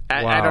perfect.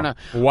 I don't know.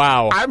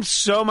 Wow. I'm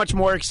so much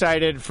more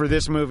excited for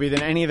this movie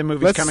than any of the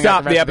movies Let's coming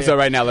stop out. the episode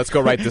right now. Let's go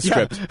write the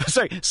script.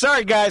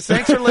 Sorry, guys.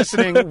 Thanks for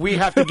listening. We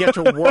have to get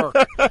to work.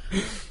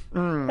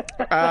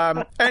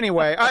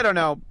 Anyway, I don't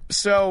know.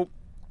 So,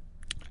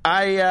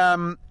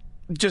 I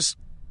just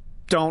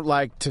don't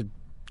like to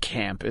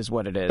camp is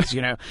what it is.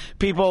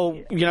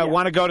 People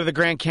want to go to the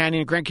Grand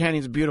Canyon. Grand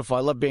Canyon's beautiful. I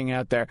love being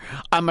out there.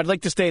 I'd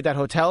like to stay at that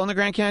hotel in the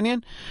Grand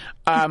Canyon.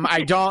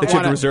 I don't That you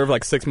have to reserve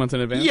like 6 months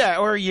in advance? Yeah,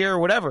 or a year or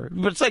whatever.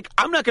 But it's like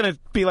I'm not going to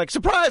be like,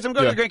 surprise, I'm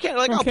going to the Grand Canyon.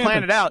 Like, I'll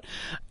plan it out.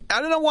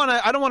 I don't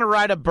want to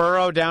ride a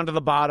burro down to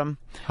the bottom.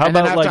 How and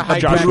then about have to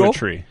like a hike Joshua back.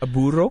 tree? A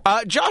burro?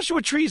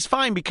 Joshua Tree is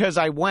fine because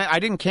I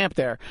didn't camp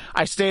there.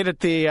 I stayed at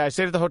the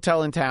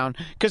hotel in town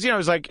because it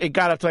was like it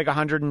got up to like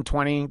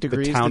 120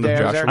 degrees. The town day of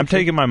I was there. Joshua. I'm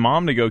taking my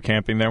mom to go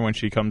camping there when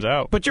she comes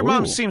out. But your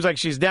mom seems like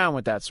she's down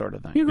with that sort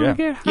of thing. You're gonna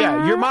get high?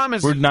 Yeah, your mom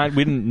is. We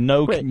didn't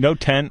no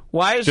tent.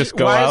 Why is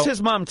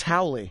his mom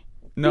Towley?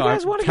 No,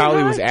 guys wanna get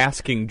Towley high? was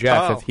asking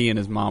Jeff Oh. if he and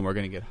his mom were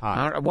going to get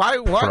high. Why?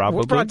 What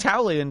Probably. brought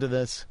Towley into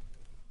this?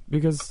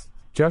 Because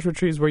Joshua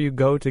Tree is where you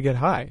go to get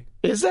high.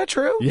 Is that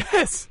true?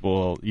 Yes.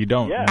 Well, you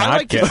don't Yeah. not I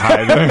like get it.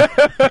 high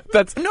there.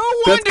 That's No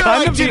that's wonder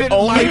kind I of the didn't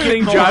only like it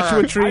thing more.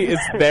 Joshua Tree is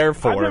there I've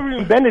for. never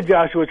even been to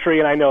Joshua Tree,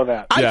 and I know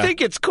that. I Yeah.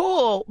 think it's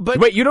cool, but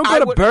Wait, you don't go I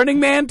to would- Burning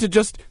Man to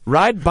just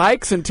ride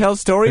bikes and tell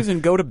stories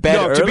and go to bed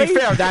No, early? to be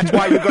fair, that's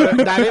why you go.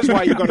 That is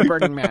why you go to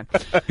Burning Man,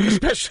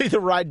 especially the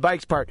ride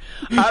bikes part.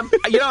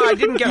 I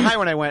didn't get high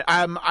when I went.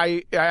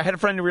 I had a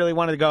friend who really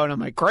wanted to go, and I'm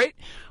like, great.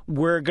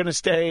 We're gonna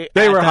stay.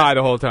 They at were high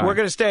the whole time. We're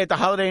gonna stay at the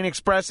Holiday Inn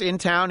Express in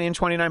town in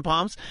 29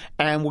 Palms,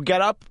 and we'll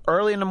get up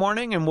early in the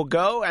morning and we'll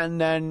go,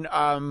 and then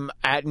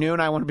at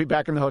noon I want to be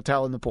back in the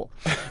hotel in the pool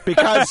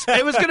because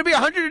it was gonna be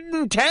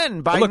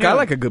 110 by Look, noon. I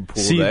like a good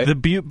pool See,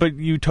 day. but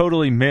you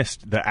totally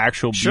missed the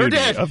actual Sure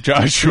beauty did. of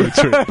Joshua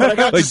Tree. But I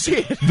got to see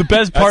it. The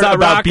best part saw a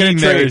about rock and a being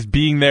there tree. is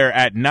being there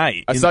at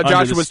night. I saw under the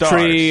Joshua's stars.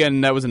 tree,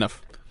 and that was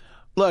enough.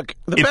 Look,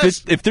 the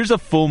best. If there's a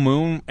full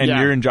moon and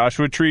Yeah. you're in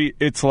Joshua Tree,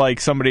 it's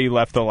like somebody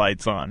left the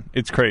lights on.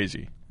 It's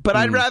crazy. But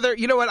I'd rather,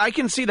 you know what? I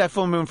can see that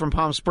full moon from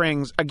Palm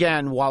Springs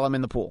again while I'm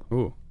in the pool.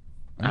 Ooh.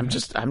 I'm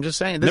just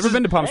saying. This Never is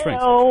been to Palm Springs.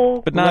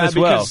 Oh, But not Well, as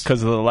well because-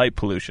 because of the light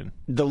pollution.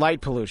 the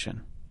light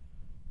pollution.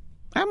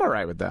 I'm all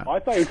right with that. I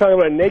thought you were talking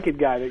about a naked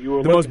guy that you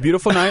were The most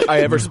beautiful night I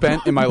ever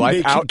spent in my life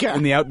Naked out guy.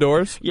 in the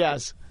outdoors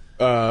Yes.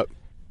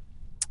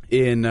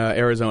 in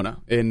Arizona.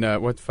 In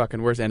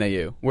where's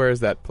NAU? Where is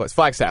that place?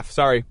 Flagstaff.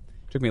 Sorry.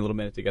 Took me a little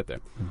minute to get there.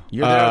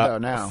 You're there, though,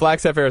 now.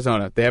 Flagstaff,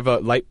 Arizona. They have a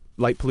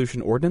light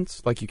pollution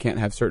ordinance. Like, you can't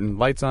have certain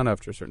lights on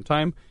after a certain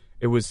time.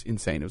 It was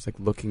insane. It was like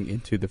looking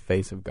into the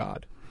face of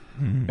God.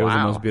 It was the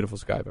Wow. most beautiful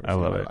sky I've ever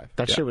seen love in my it. life.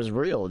 That Yeah. shit was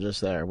real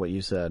just there, what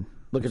you said.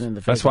 Looking in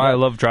the face. That's of why I God.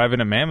 love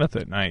driving a Mammoth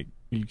at night.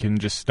 You can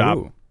just stop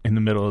Ooh. in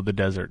the middle of the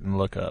desert and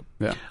look up.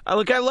 Yeah.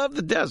 Look, I love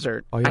the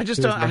desert. All you I have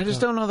just to do don't. is I look just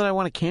up. don't know that I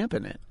want to camp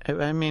in it.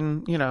 I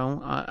mean,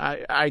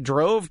 I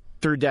drove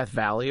through Death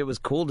Valley. It was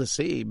cool to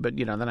see, but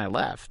then I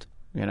left.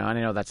 And I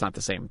know that's not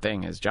the same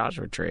thing as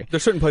Joshua Tree.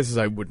 There's certain places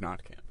I would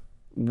not camp.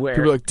 Where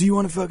People are like, do you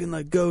want to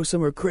fucking go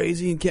somewhere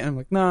crazy and camp? I'm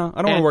like, no,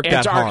 I don't want to work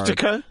that hard.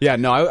 Antarctica? Yeah,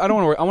 no, I don't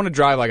want to work. I want to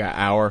drive like an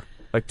hour,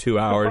 like 2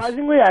 hours.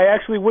 Surprisingly, I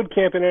actually would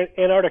camp in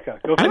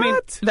Antarctica. Go I for mean,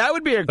 it. that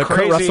would be a Like Kurt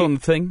crazy. Russell and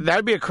the Thing? That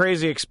would be a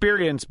crazy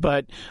experience,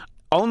 but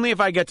only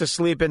if I get to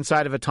sleep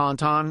inside of a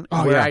tauntaun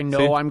where yeah. I know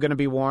See? I'm going to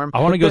be warm.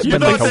 I want to go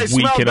spend know like they a week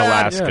smell in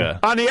bad. Alaska.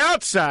 On the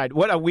outside,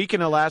 what, a week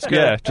in Alaska?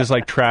 Yeah, just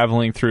like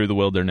traveling through the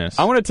wilderness.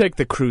 I want to take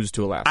the cruise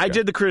to Alaska. I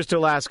did the cruise to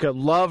Alaska.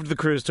 Loved the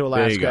cruise to you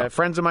Alaska. go.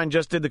 Friends of mine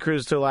just did the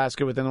cruise to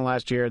Alaska within the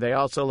last year. They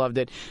also loved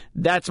it.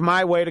 That's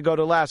my way to go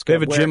to Alaska. They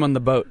have a gym on the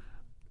boat.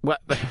 What?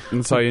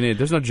 That's all you need.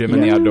 There's no gym in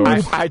the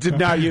outdoors. I did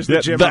not use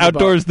the gym. the on the boat.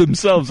 outdoors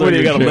themselves. What are do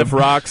you your got to gym. lift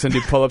rocks and do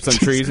pull-ups on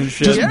trees and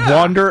shit? Just Yeah.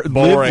 wander,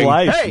 Boring.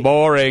 live life. Hey.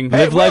 Boring.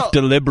 Hey, Live well, life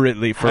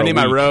deliberately for I a need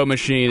my week. row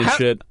machine and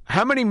shit.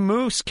 How many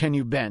moose can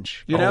you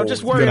bench? Oh,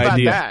 Just worry good about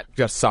idea. that. You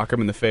got to sock them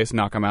in the face,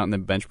 knock them out, and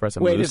then bench press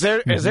them. Wait, loose.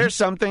 is there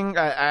something?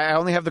 I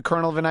only have the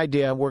kernel of an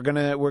idea. We're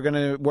gonna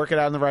work it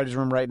out in the writers'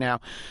 room right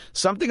now.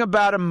 Something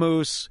about a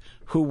moose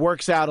who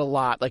works out a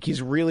lot, like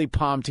he's really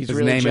pumped. He's His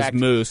really name jacked. is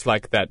Moose,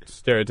 like that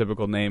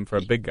stereotypical name for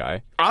a big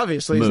guy.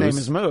 Obviously, his Moose. name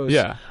is Moose.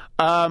 Yeah.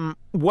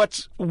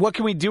 What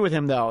can we do with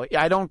him though?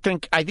 I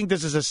think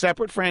this is a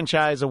separate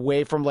franchise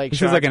away from Lake This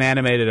Shark. is like an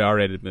animated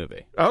R-rated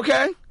movie.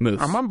 Okay, Moose.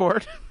 I'm on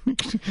board.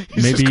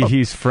 Maybe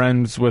he's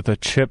friends with a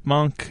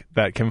chipmunk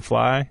that can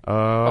fly.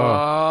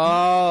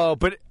 Oh,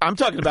 but I'm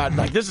talking about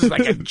like this is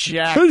like a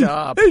jacked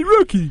up. Hey,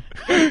 rookie.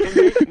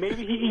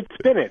 Maybe he eats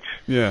spinach.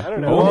 Yeah. I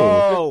don't know.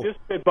 Whoa. Just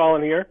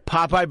spitballing here.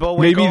 Popeye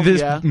Bullwinkle. Maybe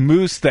this yeah.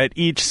 moose that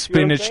eats You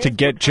know what I'm spinach to saying?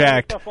 get We're tying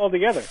jacked stuff all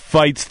together.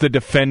 fights the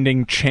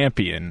defending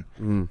champion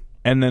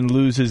and then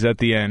loses at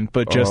the end.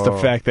 But just the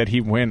fact that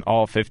he went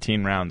all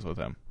 15 rounds with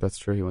him. That's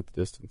true. He went the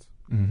distance.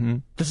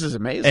 This is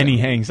amazing. And he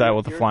hangs out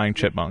with a flying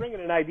You're chipmunk. bringing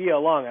an idea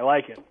along. I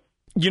like it.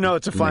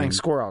 it's a flying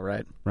squirrel,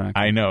 right? Right.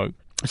 I know.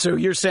 So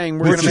you're saying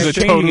we're This going to is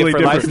make a totally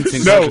different.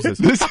 Licensing purposes.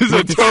 this is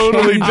a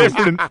totally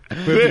different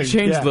We have to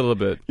change Yeah. a little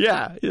bit.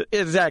 Yeah,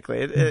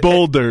 exactly.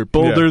 Boulder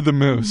Yeah. the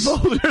moose.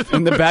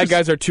 And the bad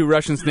guys are two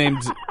Russians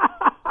named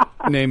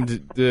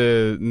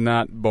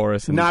not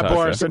Boris and Not Natasha.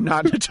 Boris and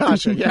not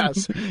Natasha.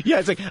 Yes, yeah.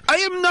 It's like I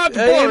am not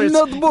I am Boris.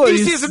 not Boris.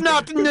 This is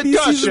not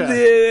Natasha. This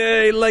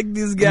is I like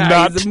this guy.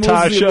 Not He's a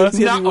Tasha. Muslim, he's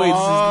No- heavyweight,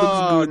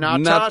 oh, looks good.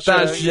 Natasha.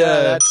 Natasha.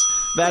 Yeah,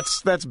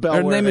 that's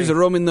Bellworthy. Her name is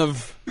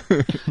Romanov.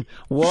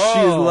 Whoa.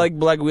 She's like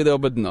Black Widow,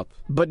 but not.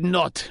 but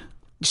not.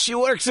 She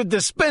works at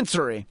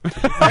dispensary.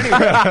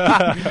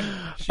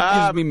 She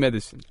gives me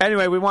medicine.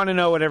 Anyway, we want to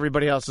know what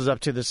everybody else is up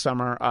to this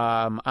summer.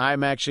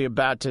 I'm actually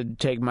about to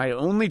take my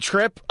only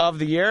trip of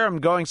the year. I'm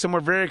going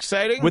somewhere very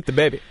exciting. With the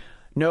baby.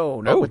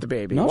 No, not Oh, with the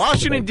baby. not with the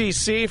Washington, baby.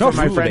 D.C. for Not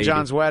my with the friend baby.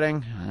 John's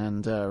wedding.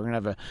 And we're going to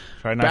have a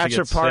Try not to bachelor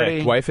get sick.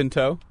 party. Wife in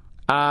tow?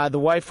 The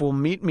wife will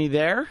meet me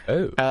there.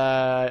 Oh.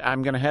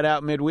 I'm going to head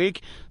out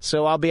midweek.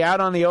 So I'll be out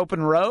on the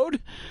open road,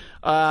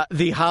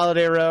 the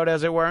holiday road,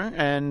 as it were.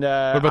 And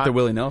What about the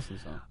Willie Nelson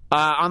song?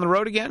 On the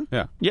road again?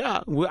 Yeah.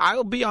 Yeah,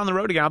 I'll be on the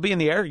road again. I'll be in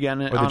the air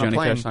again Or on the Johnny a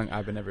plane. Cash song,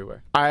 I've Been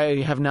Everywhere.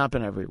 I have not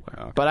been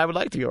everywhere, but I would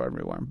like to go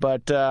everywhere.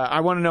 But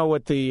I want to know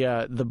what the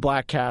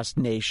Bladtcast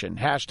Nation,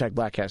 hashtag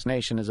Bladtcast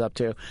Nation, is up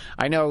to.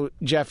 I know,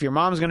 Jeff, your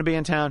mom's going to be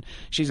in town.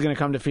 She's going to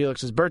come to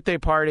Felix's birthday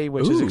party,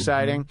 which is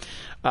exciting.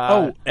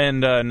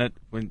 And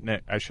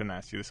I shouldn't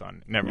ask you this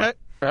on. Never mind.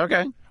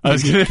 Okay.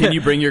 Can you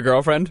bring your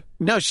girlfriend?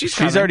 No, she's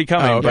already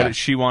coming, but yeah.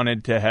 she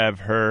wanted to have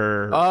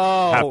her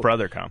half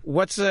brother come.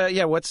 Is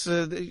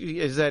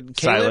that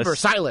Caleb Silas. or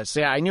Silas?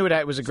 Yeah, I knew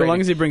it was a great. So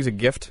long as he brings a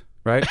gift,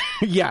 right?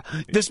 Yeah,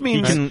 this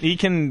means He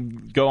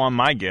can go on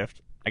my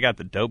gift. I got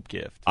the dope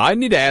gift. I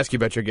need to ask you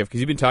about your gift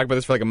because you've been talking about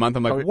this for like a month.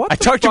 I'm like, what? I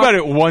talked about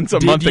it once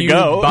a month did you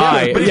ago.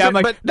 buy? but- Yeah, I'm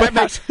like, but that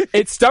but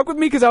it stuck with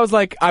me because I was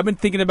like, I've been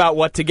thinking about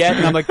what to get,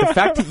 and I'm like, the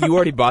fact that you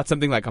already bought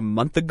something like a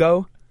month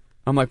ago,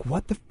 I'm like,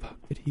 what the fuck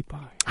did he buy?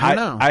 I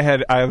don't know. I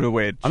have a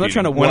way of cheating. I'm not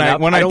trying to when I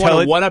don't tell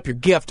want it to one up your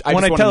gift. when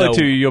just I wanna tell know it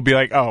to you, you'll be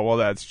like, oh, well,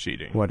 that's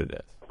cheating. what it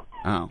is.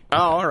 Oh,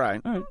 all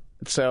right.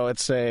 So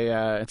it's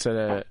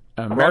an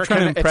American.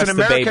 trying to It's impress an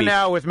the American baby.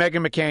 now with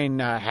Megan McCain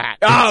hat.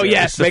 Oh It's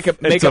yes, make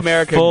It's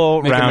America a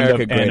full make round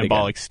America of great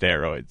anabolic again.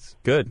 steroids.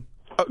 Good.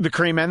 the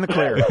cream and the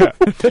clear.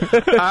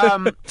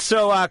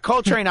 So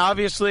Coltrane,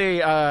 obviously,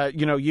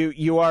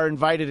 you are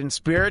invited in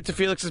spirit to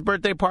Felix's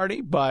birthday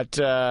party, but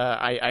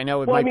I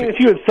know it Well, I might mean, be. if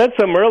you had said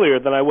something earlier,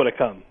 then I would have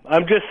come.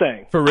 I'm just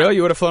saying. For real,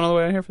 you would have flown all the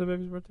way out here for the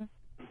baby's birthday?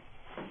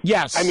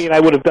 Yes. I mean, I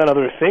would have done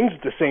other things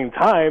at the same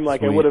time.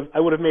 Like Sweet. I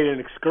would have made an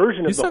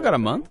excursion. You still got a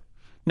month?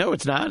 no,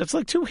 it's not. It's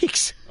like 2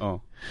 weeks.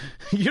 Oh,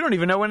 You don't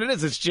even know when it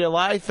is. It's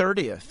July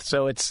 30th,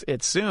 so it's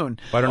soon.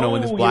 well, I don't know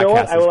when this You Bladtcast know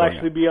what? is I will going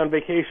actually on. be on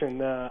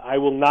vacation. I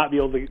will not be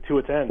able to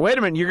attend. Wait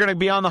a minute, you're going to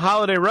be on the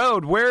holiday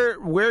road. Where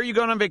are you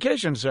going on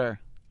vacation, sir?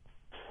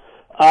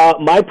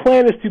 My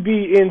plan is to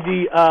be in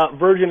the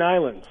Virgin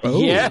Islands.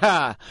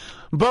 Yeah.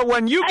 But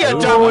when you get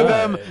done with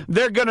them,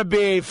 they're going to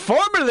be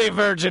formerly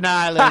Virgin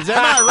Islands. Am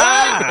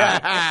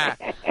I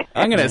right?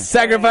 I'm going to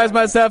sacrifice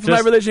myself for my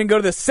religion and go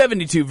to the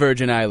 72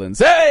 Virgin Islands.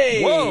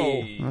 Hey!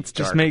 Whoa. That's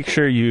Just dark. make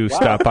sure you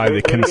stop by the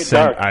It's gonna get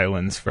Consent dark.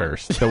 Islands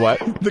first. The what?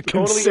 The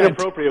Totally consent.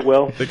 inappropriate,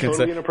 Will. The consent.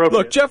 Totally inappropriate.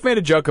 Look, Jeff made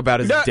a joke about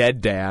his No. dead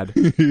dad.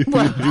 It's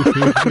not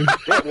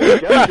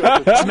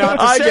the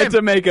I same. get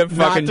to make a Not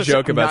fucking the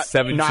joke sa- about not-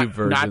 72 not,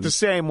 virgins. Not the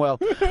same, Will.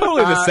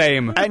 Totally the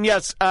same. And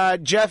yes,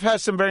 Jeff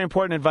has some very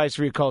important advice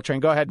for you,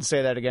 Coltrane. Go ahead and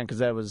say that again, because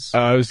that was...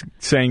 I was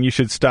saying you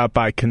should stop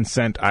by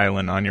Consent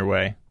Island on your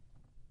way.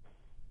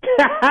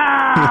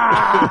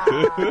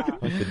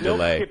 The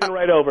delay. Skipping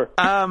right over.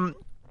 I'm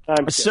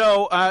kidding.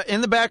 So,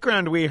 in the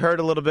background, we heard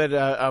a little bit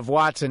of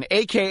Watson,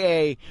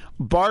 a.k.a.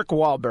 Bark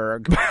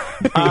Wahlberg.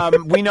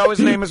 We know his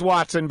name is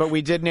Watson, but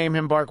we did name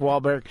him Bark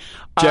Wahlberg.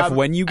 Jeff,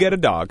 when you get a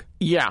dog,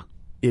 Yeah.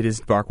 it is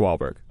Bark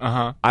Wahlberg.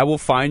 Uh-huh. I will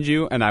find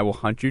you and I will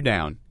hunt you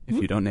down if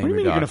you don't name What do you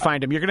mean your you're dog. going to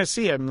find him? You're going to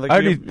see him. Like, I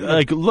already,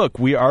 you're- look,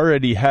 we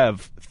already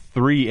have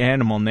 3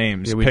 animal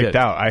names Yeah, we picked did.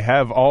 out. I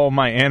have all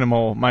my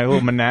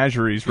little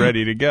menageries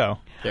ready to go.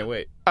 Can't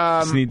wait.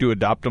 Just need to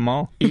adopt them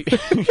all.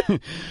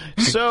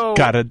 so...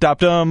 Gotta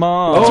adopt them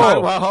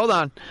all. Well, hold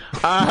on.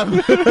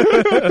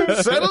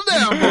 Settle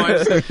down,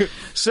 boys.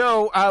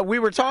 So we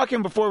were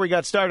talking before we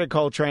got started,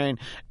 Coltrane,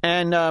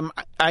 and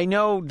I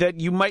know that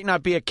you might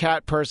not be a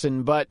cat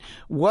person, but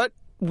what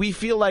we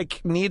feel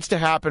like needs to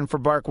happen for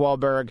Bark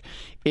Wahlberg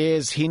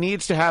is he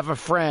needs to have a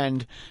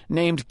friend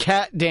named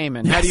Cat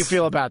Damon. How do you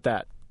feel about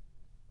that?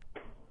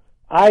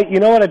 You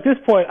know what? At this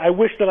point, I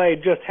wish that I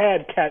had just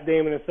had Cat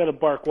Damon instead of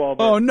Bark Wahlberg.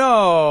 Oh,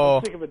 no.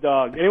 Think of a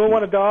dog. Anyone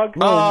want a dog?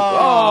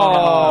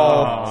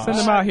 Oh. Send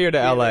him out here to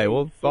L.A. We'll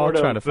all Sort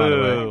of. try to find a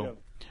way. Boo.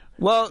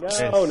 Well,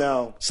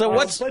 No. So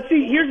what's- But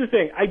see, here's the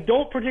thing. I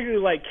don't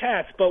particularly like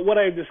cats, but what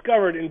I've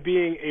discovered in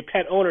being a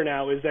pet owner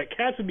now is that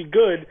cats would be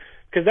good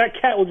because that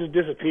cat will just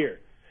disappear.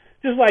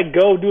 Just like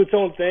go do its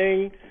own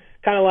thing.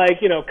 Kind of like,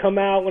 come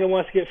out when it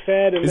wants to get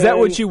fed. And Is that then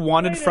what you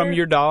wanted later. from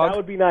your dog? That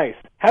would be nice.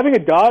 Having a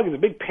dog is a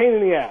big pain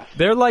in the ass.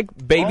 They're like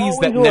babies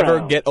that Always never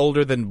around. get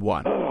older than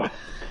 1.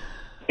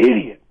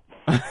 Idiot.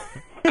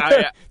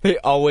 They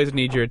always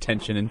need your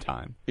attention and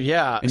time.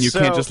 yeah, And you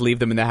can't just leave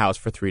them in the house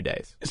for 3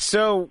 days.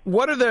 So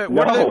what are the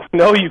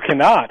No, you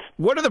cannot.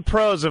 what are the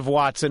pros of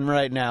Watson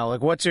right now?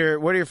 Like, what are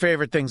your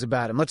favorite things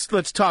about him? Let's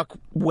talk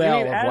well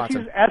You mean of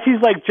Watson. as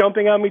he's like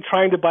jumping on me,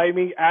 trying to bite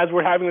me as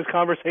we're having this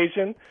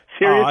conversation.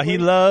 Seriously? Aw, he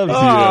loves you.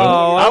 Oh,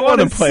 I want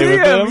to wanna play see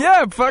with him.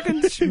 Yeah,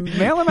 fucking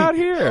mail him out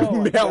here.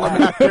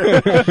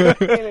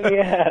 Pain in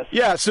the ass.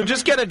 Yeah, so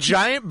just get a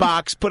giant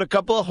box, put a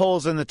couple of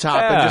holes in the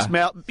top, and Yeah. just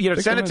mail.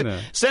 Stick Send them in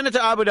there. send it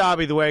to Abu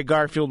Dhabi the way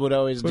Garfield would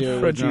always do.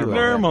 Fragile.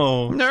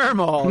 Normal.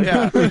 Normal,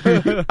 yeah.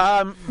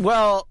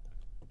 Well,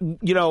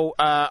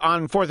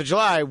 on 4th of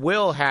July,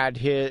 Will had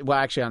his. Well,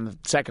 actually, on the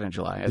 2nd of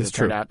July, as it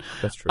turned out.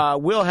 That's true.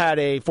 Will had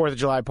a 4th of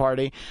July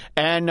party,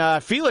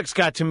 and Felix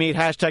got to meet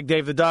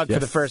 #Dave the Dog for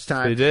the first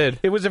time. They did.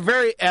 It was a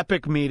very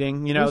epic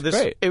meeting. It was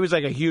great. It was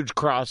like a huge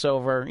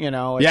crossover.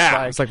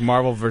 It's like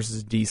Marvel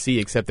versus DC,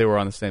 except they were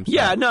on the same side.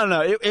 Yeah,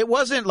 no. It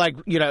wasn't like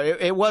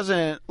it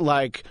wasn't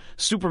like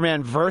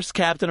Superman versus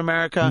Captain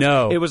America.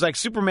 No, it was like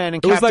Superman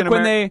and Captain Captain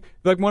America. It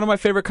was like when one of my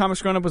favorite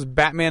comics growing up was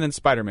Batman and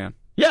Spider-Man.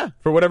 Yeah,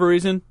 for whatever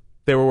reason.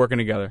 They were working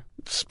together.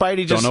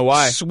 Spidey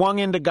just swung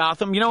into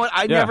Gotham. You know what?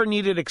 I never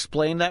needed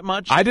explained that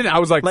much. I didn't. I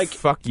was like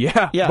fuck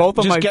yeah. Both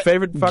of my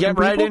favorite fucking Get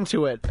right people.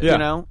 into it,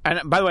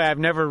 And by the way, I've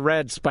never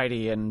read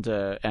Spidey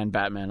and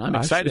Batman. I'm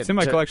excited. It's in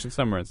my collection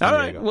somewhere in San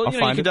All Diego. right.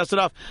 Well, you can dust it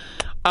off.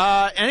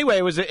 Anyway,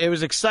 it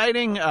was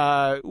exciting.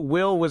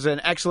 Will was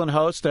an excellent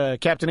host.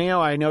 Captain EO,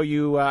 I know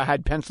you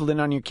had penciled in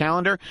on your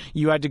calendar.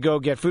 You had to go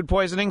get food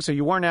poisoning, so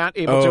you weren't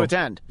able to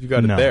attend. You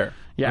got it there.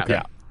 Yeah.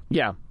 Okay.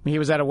 Yeah, he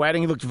was at a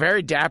wedding. He looked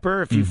very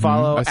dapper. If you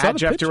follow at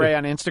Jeff DeRay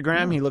on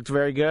Instagram, he looked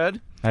very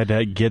good. I had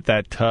to get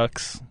that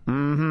tux.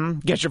 Mm-hmm.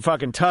 Get your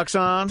fucking tux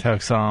on.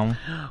 Tux on.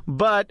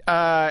 But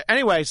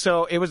anyway,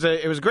 so it was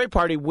a great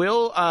party.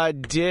 Will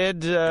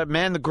did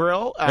man the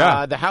grill.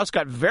 The house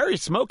got very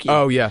smoky.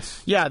 Oh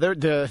yes. Yeah,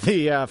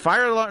 the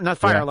fire alarm, not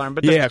fire alarm,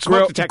 but the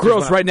smoke detector.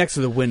 Grill's right next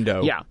to the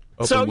window. Yeah.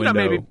 Open so window.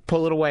 maybe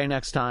pull it away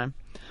next time.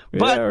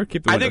 But or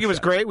keep the I think it was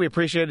shut. great. We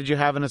appreciated you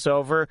having us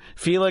over.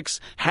 Felix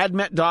had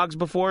met dogs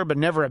before, but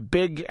never a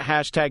big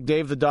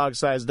 #Dave the Dog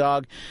sized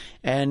dog.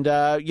 And,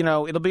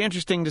 it'll be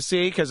interesting to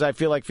see because I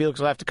feel like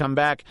Felix will have to come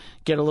back,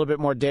 get a little bit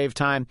more Dave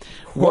time.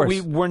 What we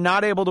were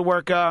not able to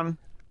work on,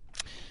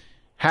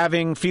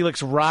 having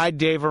Felix ride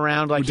Dave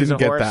around like he's a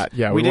horse. We didn't get that.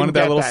 Yeah, we wanted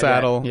that little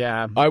saddle.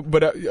 Yet. Yeah.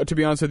 But to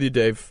be honest with you,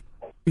 Dave,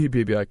 he'd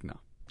be like, no.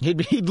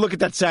 He'd look at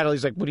that saddle.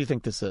 He's like, what do you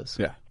think this is?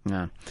 Yeah.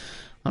 Yeah.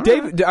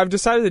 Dave, I've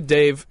decided that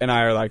Dave and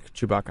I are like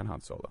Chewbacca and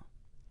Han Solo.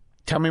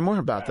 Tell me more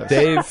about this.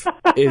 Dave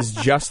is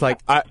just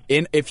like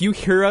if you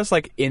hear us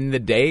like in the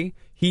day,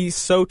 he's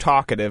so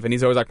talkative and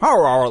he's always like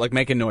like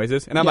making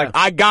noises, and I'm like,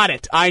 I got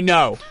it, I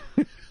know.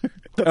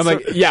 I'm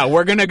like, yeah,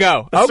 we're gonna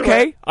go.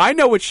 Okay, I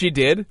know what she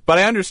did, but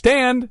I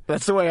understand.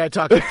 That's the way I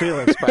talk to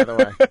Felix, by the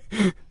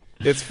way.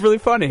 It's really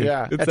funny.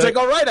 Yeah, it's like,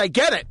 all right, I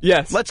get it.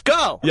 Yes, let's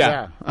go.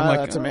 Yeah,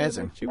 that's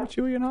amazing.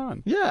 Chewie and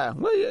Han. Yeah,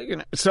 well,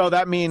 so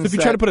that means if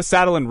you try to put a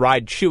saddle and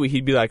ride Chewie,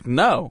 he'd be like,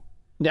 no.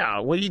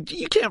 No, well,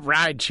 you can't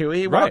ride Chewie.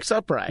 He walks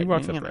upright. He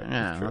walks upright.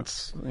 Yeah,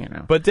 that's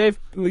But Dave,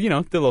 the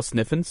little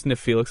sniff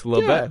Felix a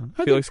little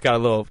bit. Felix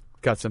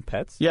got some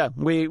pets. Yeah,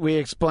 we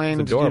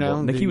explained. It's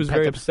adorable. Nikki was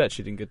very upset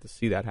she didn't get to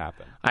see that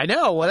happen. I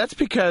know. Well, that's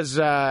because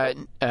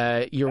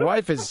your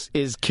wife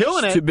is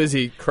killing it. Too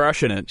busy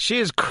crushing it. She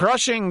is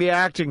crushing the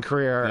acting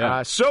career.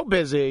 Yeah. So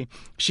busy.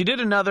 She did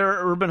another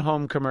Urban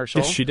Home commercial.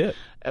 Yes, she did.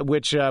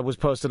 Which was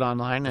posted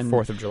online. And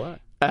 4th of July.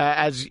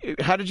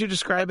 How did you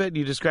describe it?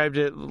 You described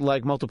it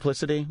like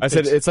multiplicity? I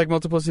said it's like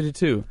multiplicity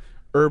too.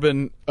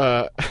 Urban,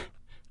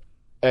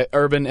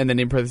 urban, and then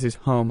in parentheses,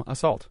 home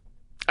assault.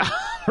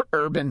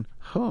 Urban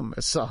home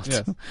assault.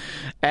 Yes.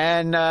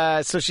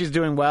 And so she's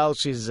doing well.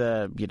 She's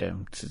got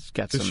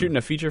She's shooting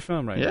a feature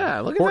film right now. Yeah,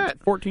 look at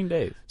that. 14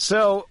 days.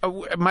 So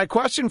my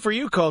question for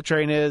you,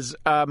 Coltrane, is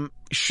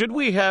should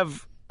we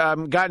have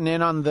gotten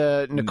in on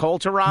the Nicole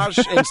Taraj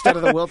instead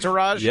of the Will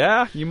Taraj?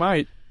 Yeah, you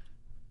might.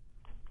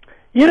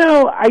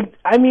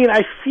 I mean,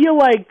 I feel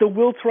like the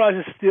Will Taraj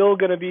is still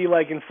going to be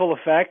like in full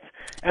effect.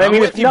 And I'm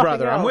with if you, nothing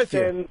brother. else, I'm with you.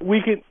 then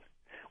we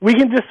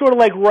can just sort of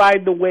like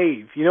ride the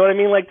wave. You know what I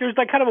mean? Like there's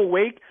like kind of a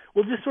wake.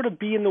 We'll just sort of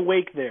be in the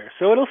wake there.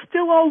 So it'll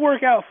still all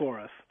work out for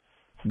us.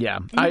 Yeah,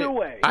 Either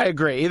way. I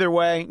agree. Either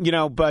way,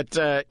 but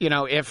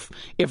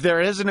if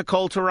there is a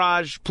Nicole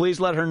Taraj, please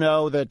let her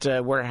know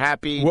that we're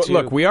happy.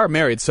 Look, we are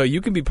married, so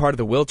you can be part of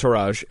the Will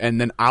Taraj,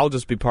 and then I'll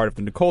just be part of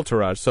the Nicole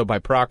Taraj. So by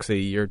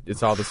proxy,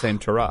 it's all the same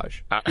Taraj.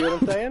 See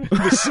what I'm saying?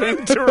 The same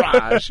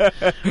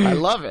Taraj. I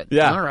love it.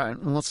 Yeah. All right.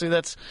 Well, let's see.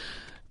 That's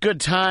good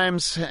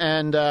times.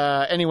 And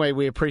anyway,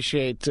 we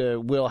appreciate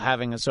Will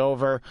having us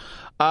over.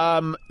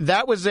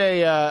 That was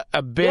a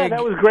big. Yeah,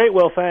 that was great,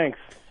 Will. Thanks.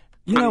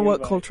 You know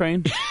what,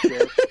 Coltrane?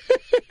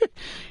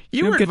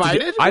 You were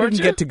invited? I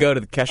didn't get to go to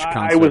the Kesha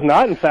concert. I was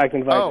not, in fact,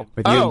 invited.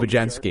 With you and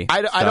Bajensky.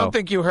 I don't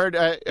think you heard.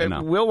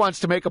 No. Will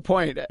wants to make a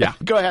point. Yeah.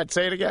 Go ahead.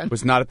 Say it again.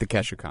 Was not at the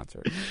Kesha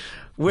concert.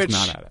 Which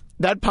not at it.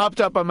 That popped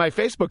up on my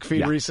Facebook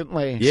feed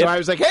recently. Yep. So I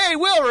was like, hey,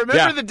 Will,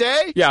 remember the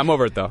day? Yeah, I'm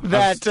over it, though.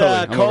 That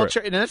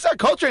Coltrane. And it's not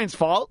Coltrane's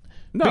fault.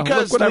 No,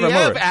 because whatever,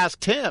 Liev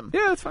asked him.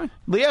 Yeah, that's fine.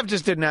 Liev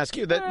just didn't ask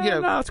you.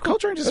 That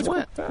Coltrane just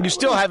went. You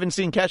still haven't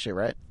seen Kesha,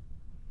 right?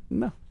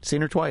 No,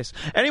 seen her twice.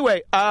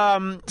 Anyway,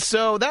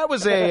 so that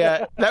was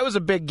a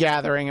big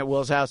gathering at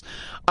Will's house.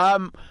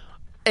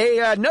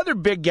 Another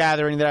big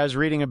gathering that I was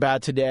reading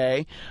about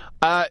today.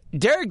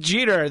 Derek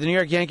Jeter, the New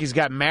York Yankees,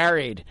 got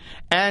married,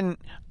 and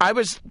I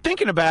was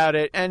thinking about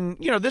it. And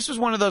this was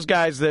one of those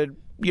guys that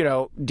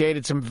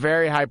dated some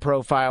very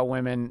high-profile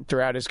women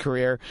throughout his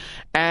career,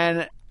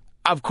 and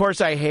of course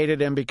I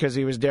hated him because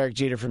he was Derek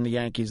Jeter from the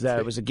Yankees.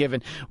 That was a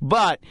given,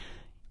 but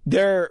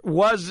there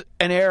was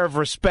an air of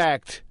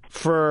respect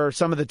for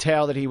some of the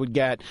tail that he would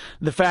get.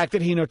 The fact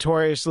that he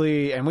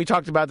notoriously, and we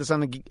talked about this on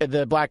the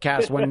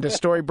Bladtcast when the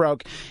story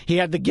broke, he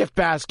had the gift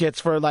baskets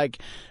for like,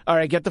 all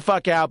right, get the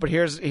fuck out, but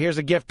here's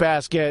a gift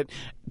basket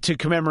to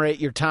commemorate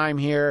your time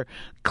here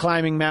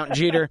climbing Mount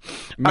Jeter.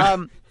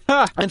 And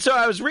so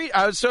I was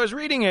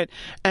reading it,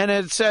 and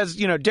it says,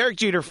 Derek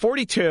Jeter,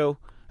 42,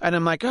 and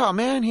I'm like, oh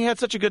man, he had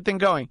such a good thing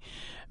going.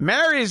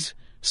 Marries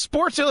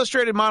Sports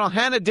Illustrated model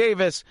Hannah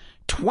Davis,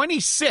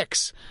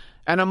 26,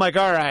 and I'm like,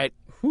 all right,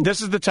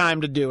 this is the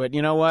time to do it.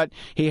 You know what?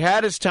 He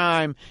had his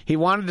time. He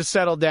wanted to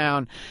settle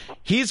down.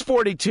 He's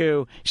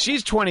 42.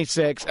 She's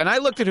 26, and I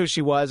looked at who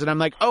she was, and I'm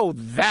like, oh,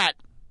 that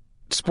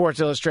Sports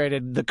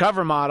Illustrated, the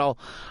cover model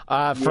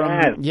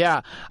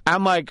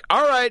I'm like,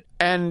 all right,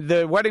 and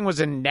the wedding was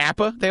in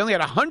Napa. They only had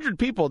 100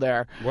 people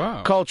there.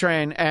 Wow.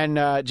 Coltrane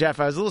and Jeff.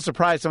 I was a little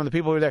surprised some of the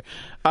people were there.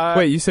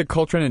 Wait, you said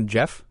Coltrane and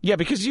Jeff? Yeah,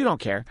 because you don't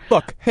care.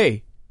 Look,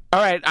 hey. All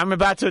right, I'm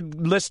about to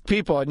list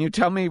people, and you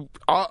tell me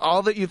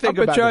all that you think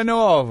about it. I bet you I know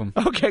all of them.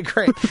 Okay,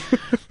 great.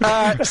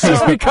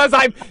 Just because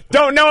I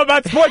don't know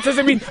about sports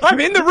doesn't mean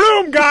I'm in the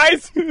room,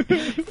 guys.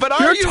 But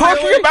you're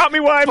talking really? about me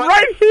while I'm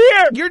right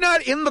here. You're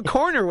not in the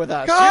corner with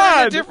us. God.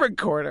 You're in a different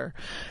corner.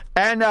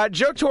 And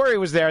Joe Torre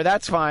was there.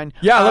 That's fine.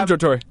 Yeah, I love Joe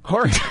Torre.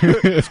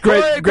 It's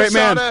great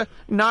man.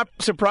 Not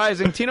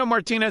surprising. Tino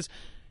Martinez.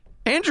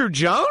 Andrew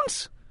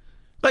Jones?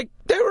 Like,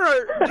 they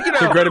were,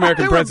 the great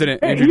American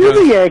president, Andrew Jones.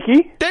 He's a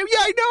Yankee.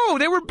 I know.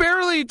 They were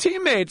barely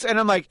teammates. And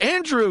I'm like,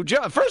 Andrew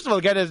Jones. First of all,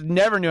 the guy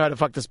never knew how to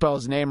fuck to spell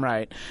his name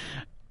right.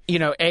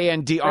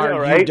 Andruw.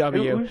 Right?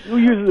 Who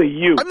uses a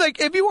U? I'm like,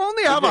 if you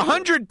only have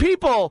 100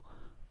 people,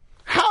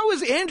 how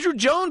is Andrew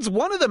Jones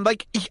one of them?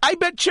 Like, I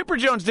bet Chipper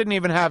Jones didn't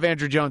even have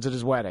Andrew Jones at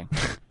his wedding.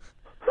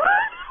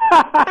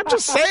 I'm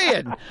just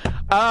saying.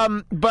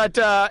 But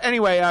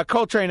anyway,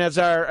 Coltrane as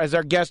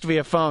our guest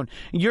via phone.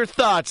 Your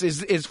thoughts?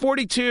 Is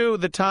 42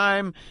 the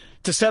time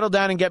to settle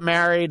down and get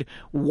married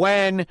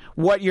when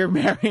what you're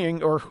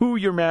marrying or who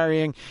you're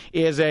marrying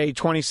is a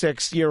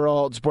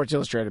 26-year-old Sports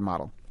Illustrated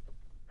model?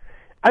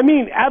 I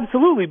mean,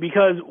 absolutely,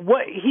 because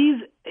what he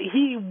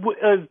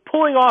is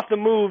pulling off the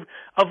move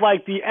of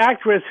like the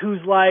actress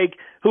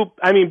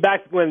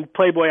back when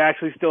Playboy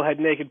actually still had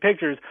naked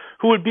pictures,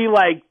 who would be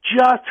like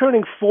just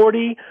turning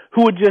 40,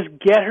 who would just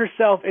get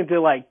herself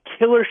into like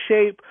killer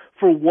shape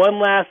for one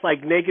last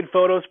like naked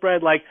photo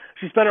spread. Like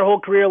she spent her whole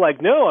career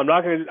like, no, I'm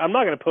not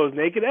gonna pose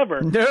naked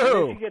ever. No. And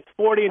then she gets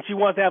 40 and she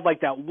wants to have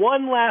like that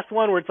one last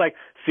one where it's like,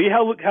 see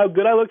how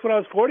good I looked when I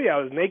was 40? I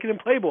was naked in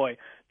Playboy.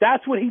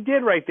 That's what he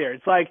did right there.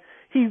 It's like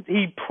he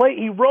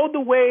rode the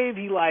wave.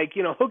 He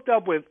hooked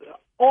up with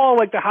all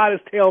like the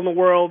hottest tail in the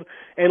world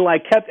and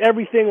like kept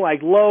everything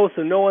like low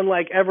so no one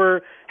like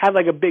ever had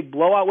like a big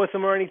blowout with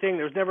him or anything.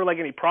 There's never like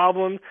any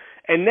problems.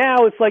 And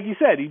now it's like you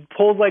said, he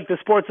pulled like the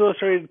Sports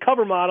Illustrated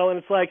cover model and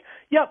it's like,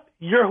 yep,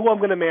 you're who I'm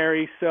going to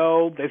marry,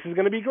 so this is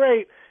going to be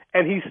great.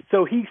 And he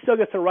still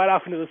gets to ride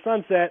off into the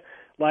sunset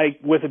like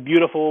with a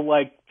beautiful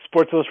like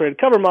Sports Illustrated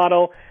cover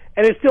model.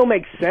 And it still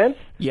makes sense.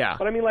 Yeah.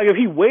 But I mean, like, if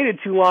he waited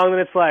too long, then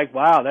it's like,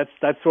 wow,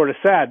 that's sort of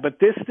sad.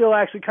 But this still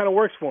actually kind of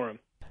works for him.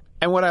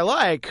 And what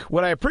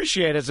I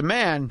appreciate as a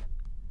man,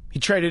 he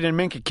traded in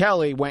Minka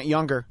Kelly, went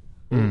younger.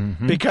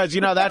 Mm-hmm. Because,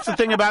 that's the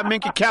thing about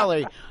Minka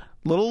Kelly. A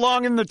little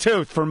long in the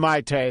tooth for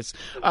my taste.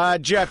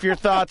 Jeff, your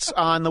thoughts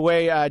on the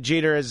way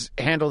Jeter has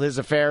handled his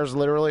affairs,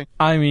 literally?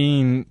 I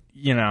mean,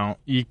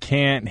 you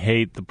can't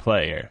hate the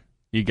player.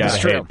 You got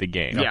to hate the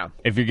game. Yeah.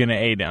 If you're going to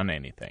hate on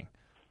anything.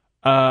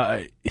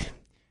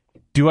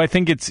 Do I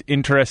think it's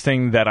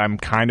interesting that I'm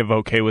kind of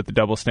okay with the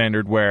double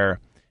standard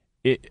where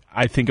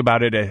I think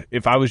about it,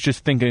 if I was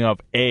just thinking of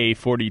a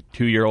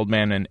 42-year-old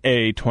man and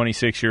a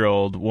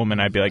 26-year-old woman,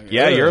 I'd be like,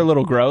 yeah, you're a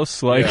little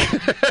gross. Like,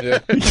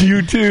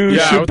 you two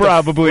should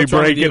probably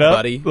break it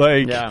up.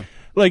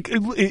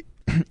 Buddy?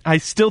 I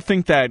still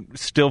think that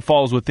still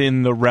falls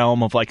within the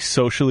realm of like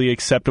socially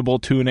acceptable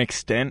to an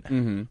extent,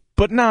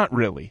 but not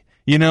really.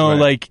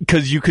 Like,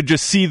 because you could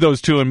just see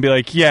those two and be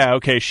like, yeah,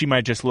 okay, she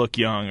might just look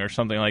young or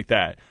something like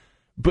that.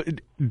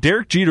 But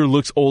Derek Jeter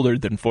looks older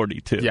than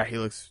 42. Yeah, he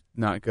looks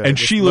not good. And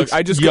she looks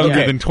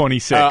younger than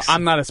 26.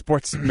 I'm not a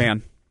sports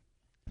man.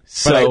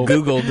 So, but I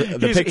Googled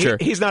the picture.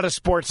 He's not a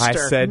sportster. I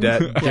said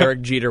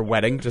Derek Jeter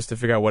wedding just to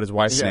figure out what his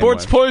wife's name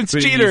Sports was. Points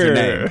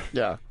Jeter.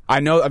 Yeah.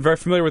 I'm very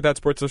familiar with that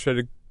Sports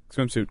Illustrated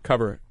swimsuit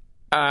cover.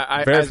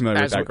 Very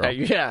familiar with that girl.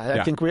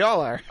 I think we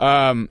all are.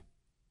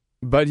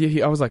 But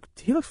I was like,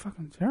 he looks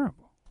fucking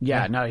terrible.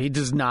 Yeah, no, he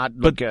does not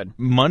look good.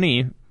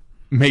 Money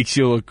makes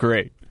you look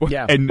great.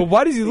 Yeah. But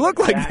why does he look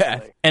like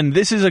that? And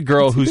this is a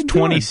girl who's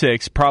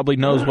 26, probably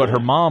knows what her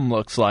mom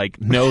looks like,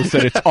 knows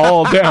that it's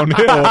all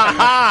downhill,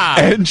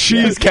 and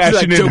she's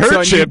cashing in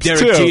her chips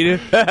too.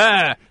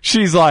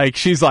 She's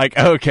like,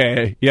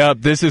 okay, yep,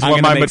 this is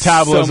when my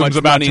metabolism's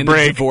about to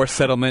break. Divorce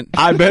settlement.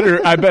 I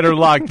better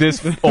lock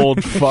this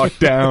old fuck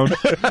down.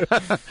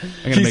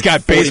 He's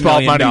got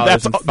baseball money.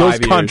 Those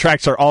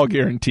contracts are all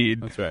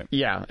guaranteed. That's right.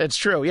 Yeah, it's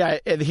true. Yeah,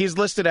 he's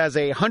listed as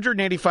a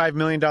 $185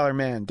 million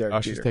man. Derek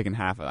Jeter. She's taking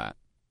half of that.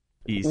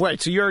 Easy.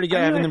 Wait, so you're already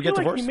having them get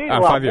divorced? He made a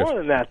lot 5 years. more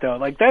than that, though.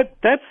 Like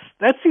that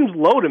seems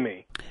low to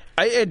me.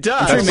 It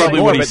does. That's probably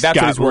more, what but that's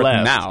what he's worth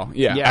left. now.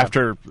 Yeah.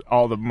 After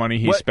all the money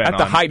he spent at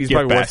the height, he's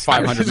probably worth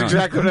 $500 That's million.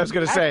 exactly what I was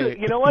going to say.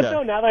 Actually, you know what,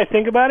 though? Now that I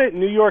think about it,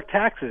 New York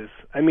taxes.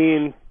 I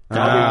mean,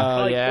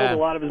 probably killed a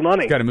lot of his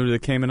money. Got to move to the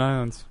Cayman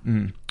Islands.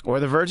 Or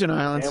the Virgin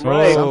Islands. Damn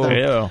right.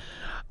 Something.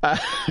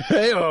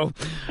 Hey-o.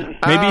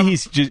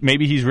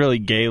 Maybe he's really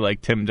gay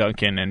like Tim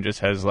Duncan and just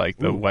has like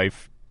the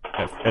wife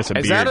as a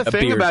beard. Is that a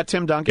thing beard. about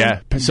Tim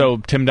Duncan? Yeah. So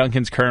Tim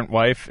Duncan's current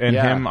wife and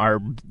Yeah.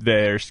 him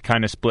they're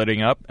kind of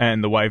splitting up,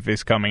 and the wife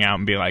is coming out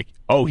and being like,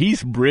 "Oh,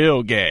 he's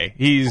real gay.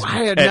 He's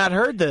I had at not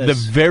heard this.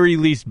 The very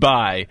least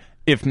bi,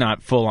 if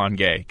not full on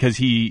gay, because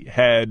he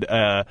had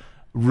a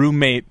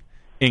roommate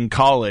in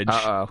college.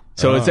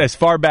 So it's as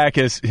far back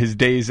as his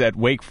days at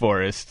Wake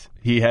Forest.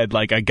 He had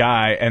like a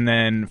guy, and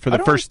then for the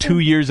first 2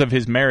 years of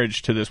his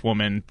marriage to this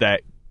woman, that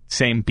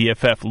same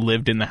BFF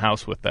lived in the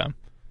house with them.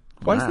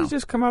 Why doesn't he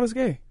just come out as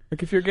gay?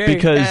 Like, if you're gay.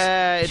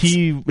 Because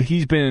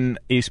he's been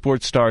a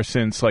sports star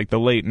since like the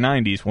late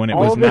 90s when it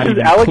All was of this not is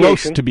even allegation.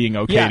 close to being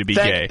okay to be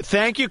gay.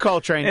 Thank you,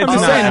 Coltrane. I'm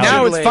just saying,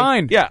 now it's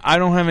fine. Yeah, I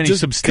don't have any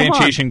Just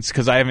substantiations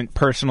because I haven't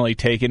personally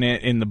taken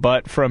it in the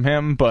butt from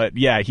him, but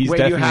yeah, he's Wait,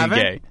 you definitely haven't?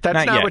 gay.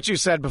 That's not yet. what you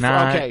said before.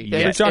 Not Okay,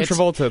 yet. It's John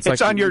Travolta. It's like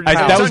on your.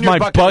 that it's was on your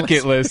my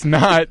bucket list,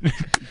 not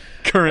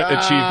current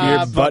achievement.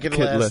 Your bucket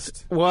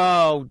list.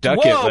 Whoa,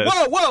 Bucket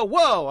list.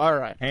 whoa! All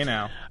right. Hey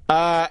now.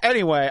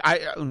 Anyway,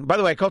 by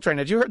the way, Coltrane,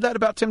 had you heard that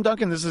about Tim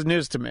Duncan? This is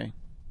news to me.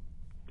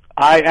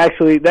 I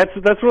actually, that's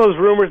one of those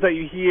rumors that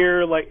you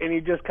hear, like, and you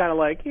just kind of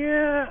like,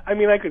 yeah. I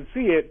mean, I could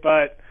see it,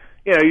 but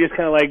you know, you just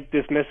kind of like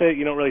dismiss it.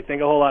 You don't really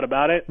think a whole lot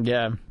about it.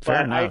 Yeah,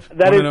 fair enough.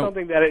 That is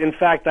something that, in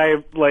fact, I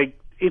have like.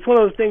 It's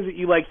one of those things that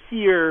you like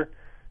hear,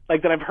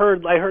 like that I've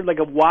heard. I heard like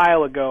a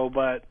while ago,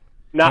 but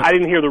not. I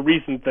didn't hear the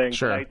recent thing.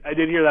 Sure. But I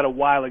did hear that a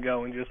while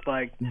ago, and just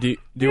like. Do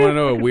you want to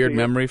know a weird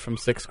memory from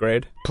 6th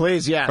grade?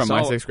 Please, yes. From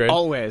my 6th grade?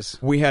 Always.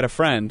 We had a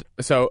friend.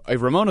 So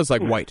Ramona's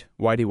like Whitey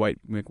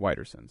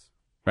McWhitersons,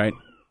 right?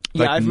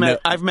 Yeah, Like,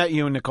 I've met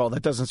you and Nicole.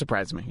 That doesn't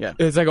surprise me. Yeah.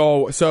 It's like,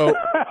 so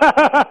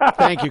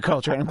Thank you,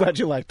 Coltrane. I'm glad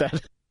you like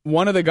that.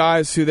 one of the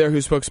guys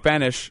who spoke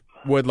Spanish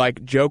would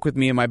like joke with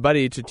me and my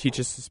buddy to teach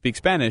us to speak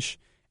Spanish,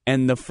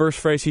 and the first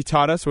phrase he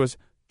taught us was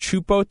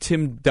 "chupo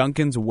Tim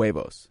Duncan's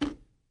huevos."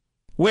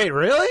 Wait,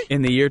 really?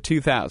 In the year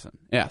 2000.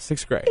 Yeah,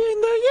 6th grade.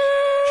 In the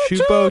year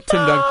Chupo Tim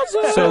 2000.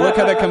 Duncan. So look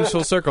how that comes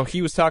full circle.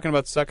 He was talking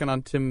about sucking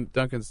on Tim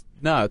Duncan's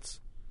nuts.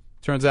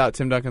 Turns out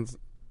Tim Duncan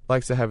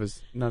likes to have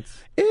his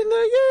nuts. In the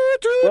year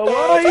 2000.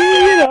 Well,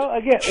 you know,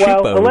 again,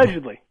 Chupo.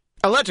 allegedly.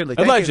 Allegedly.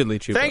 Allegedly,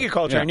 Thank you. Chupo. Thank you,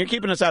 Coltrane. Yeah. You're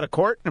keeping us out of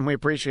court, and we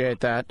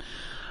appreciate that.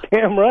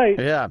 Damn right.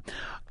 Yeah.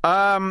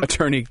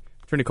 Attorney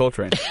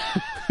Coltrane.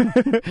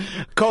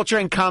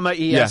 Coltrane,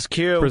 ESQ.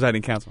 Yeah,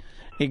 presiding counsel.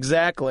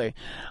 Exactly.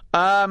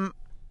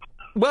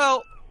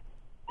 Well,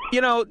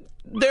 you know,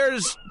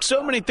 there's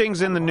so many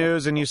things in the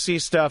news, and you see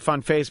stuff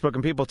on Facebook,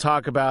 and people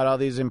talk about all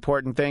these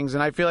important things,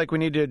 and I feel like we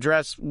need to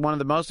address one of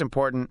the most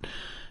important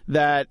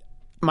that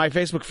my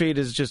Facebook feed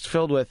is just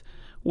filled with.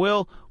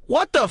 Will,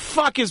 what the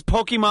fuck is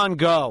Pokémon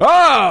Go?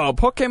 Oh,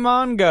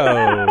 Pokémon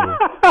Go.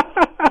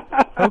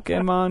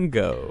 Pokemon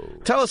Go.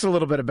 Tell us a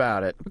little bit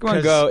about it.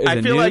 Pokemon Go is I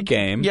a feel new like,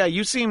 game. Yeah,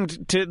 you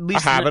seemed to at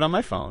least... I have it on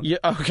my phone. Yeah,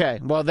 okay,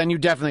 well, then you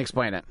definitely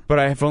explain it. But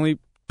I have only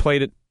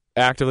played it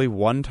actively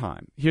one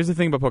time. Here's the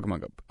thing about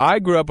Pokemon Go. I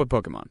grew up with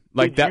Pokemon.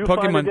 Like Did that you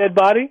Pokemon. find a dead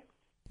body?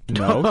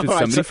 No, did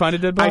somebody find a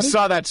dead body? I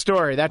saw that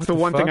story. That's the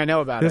one thing I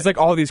know about There's it. like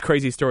all these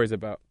crazy stories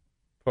about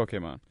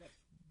Pokemon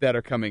that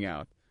are coming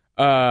out.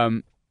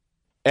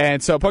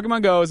 And so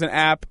Pokemon Go is an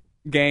app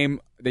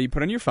game that you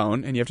put on your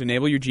phone, and you have to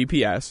enable your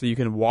GPS so you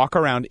can walk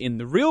around in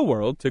the real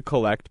world to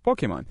collect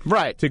Pokemon.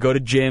 Right. To go to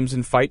gyms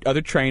and fight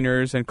other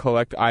trainers and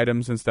collect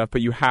items and stuff,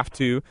 but you have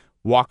to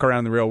walk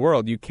around the real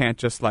world. You can't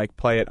just like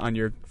play it on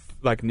your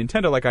like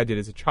Nintendo like I did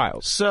as a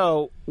child.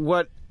 So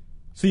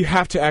you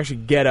have to actually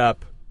get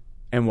up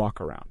and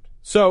walk around.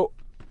 So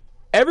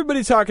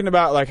everybody's talking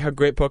about like how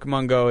great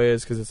Pokemon Go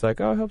is because it's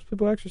like, oh, it helps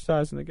people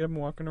exercise and they get them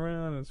walking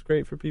around and it's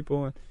great for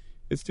people and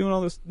it's doing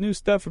all this new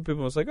stuff for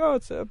people. It's like, oh,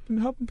 it's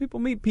helping people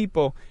meet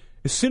people.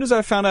 As soon as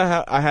I found out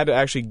how I had to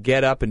actually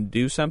get up and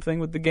do something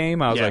with the game,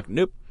 I was like,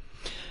 nope.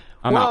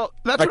 I'm out.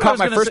 That's I what caught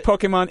my first say.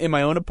 Pokemon in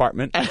my own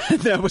apartment,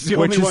 That was the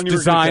which only is one you were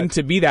designed gonna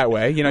to be that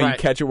way. You know, Right. you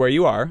catch it where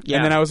you are. Yeah.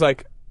 And then I was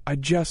like, I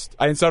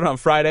installed it on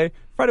Friday.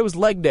 Friday was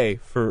leg day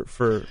for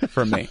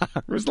me.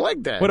 It was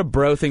leg day. What a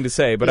bro thing to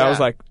say, but I Yeah. was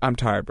like, I'm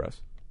tired,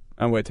 bros.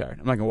 I'm way tired.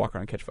 I'm not gonna walk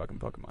around and catch fucking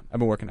Pokemon. I've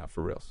been working out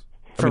for reals.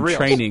 I've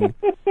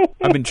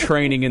been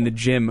training in the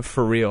gym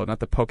for real, not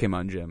the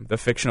Pokemon gym, the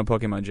fictional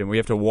Pokemon gym where you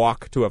have to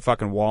walk to a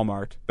fucking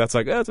Walmart. That's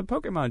like, oh, it's a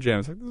Pokemon gym.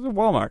 It's like, this is a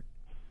Walmart.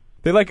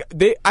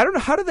 I don't know,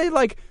 how do they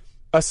like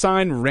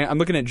assign, I'm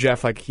looking at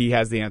Jeff like he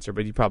has the answer,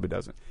 but he probably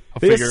doesn't.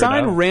 They figure it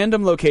assign out.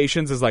 random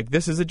locations as like,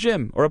 this is a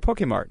gym or a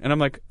Pokemart. And I'm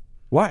like,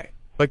 why?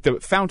 Like the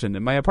fountain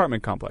in my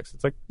apartment complex.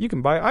 It's like, you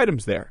can buy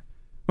items there.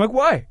 I'm like,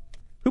 why?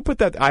 Who put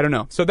that? I don't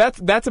know. So that's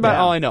about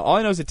all I know. All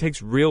I know is it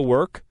takes real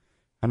work,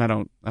 and I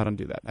don't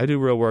do that. I do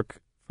real work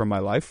for my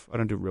life. I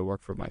don't do real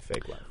work for my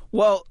fake life.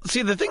 Well,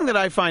 see, the thing that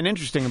I find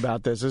interesting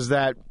about this is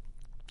that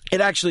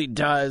It actually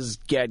does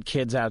get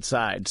kids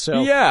outside.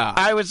 So Yeah.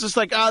 I was just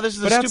like, oh, this is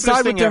the But stupidest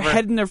outside thing with their ever.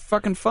 head in their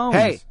fucking phones.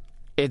 Hey,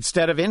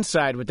 instead of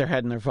inside with their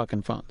head in their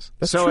fucking phones.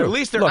 That's so true. at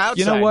least they're Look, outside.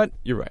 You know what?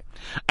 You're right.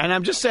 And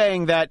I'm just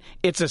saying that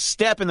it's a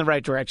step in the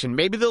right direction.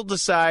 Maybe they'll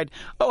decide,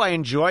 oh, I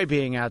enjoy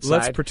being outside.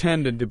 Let's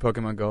pretend and do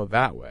Pokemon Go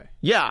that way.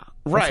 Yeah,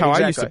 right. That's how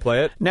exactly. I used to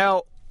play it.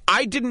 Now,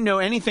 I didn't know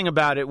anything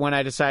about it when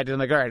I decided, I'm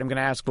like, all right, I'm going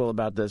to ask Will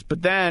about this.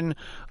 But then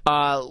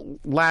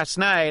last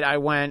night I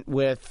went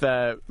with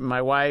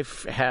my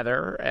wife,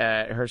 Heather,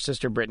 her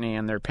sister, Brittany,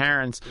 and their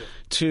parents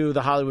to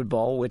the Hollywood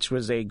Bowl, which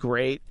was a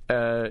great,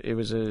 it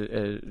was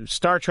a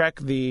Star Trek,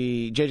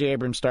 the JJ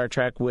Abrams Star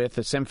Trek with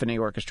a symphony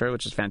orchestra,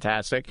 which is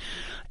fantastic.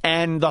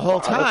 And the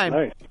whole time,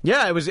 nice.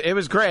 yeah, it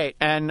was great.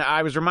 And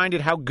I was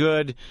reminded how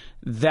good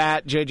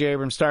that JJ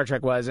Abrams Star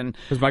Trek was. And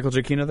Was Michael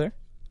Giacchino there?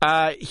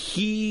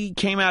 he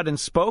came out and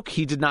spoke.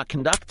 He did not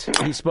conduct.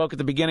 He spoke at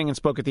the beginning and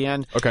spoke at the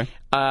end. Okay.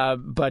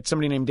 But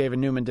somebody named David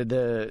Newman did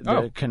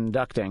the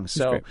conducting.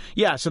 So great.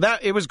 yeah, so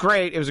that it was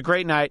great. It was a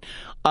great night.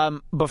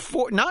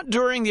 Before, not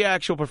during the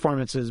actual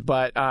performances,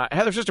 but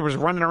Heather's sister was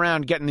running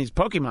around getting these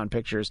Pokemon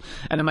pictures,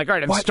 and I'm like, all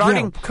right, I'm What?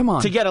 starting Yeah, come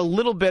on. to get a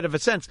little bit of a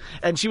sense.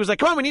 And she was like,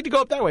 come on, we need to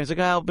go up that way. I was like,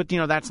 oh, but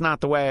that's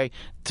not the way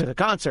to the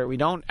concert. We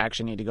don't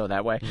actually need to go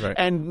that way. Right.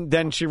 And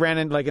then she ran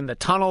in in the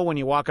tunnel when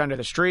you walk under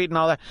the street and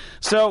all that.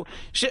 So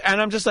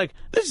and I'm just like,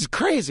 this is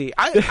crazy.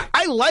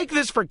 I like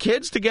this for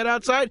kids to get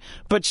outside,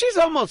 but she's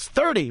almost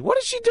 30. What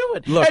is she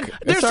doing? Look, and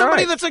there's it's all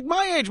somebody right. that's like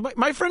my age.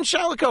 My friend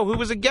Shalico, who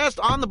was a guest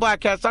on the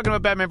Bladtcast talking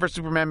about Batman vs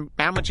Superman,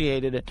 how much he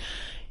hated it.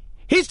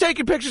 He's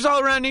taking pictures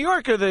all around New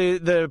York of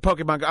the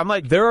Pokemon Go. I'm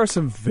like, There are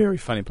some very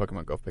funny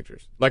Pokemon Go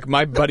pictures. Like,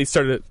 my buddy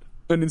started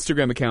an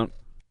Instagram account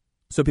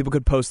so people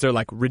could post their,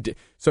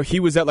 so he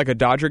was at, a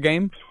Dodger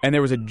game, and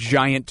there was a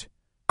giant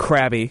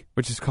Krabby,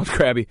 which is called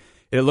Krabby.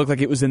 It looked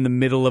like it was in the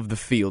middle of the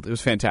field. It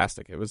was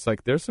fantastic. It was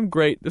like, there's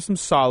some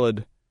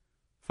solid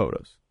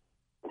photos.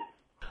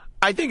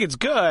 I think it's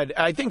good.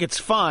 I think it's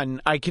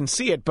fun. I can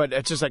see it, but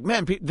it's just like,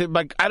 man,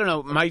 I don't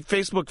know. My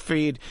Facebook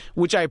feed,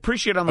 which I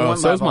appreciate on the one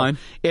so level, is mine.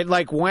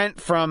 It went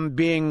from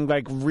being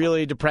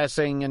really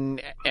depressing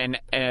and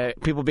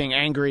people being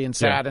angry and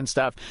sad and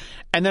stuff,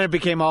 and then it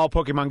became all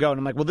Pokemon Go. And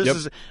I'm like, well, this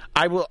is.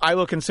 I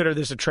will consider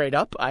this a trade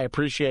up. I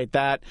appreciate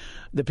that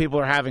the people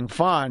are having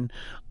fun,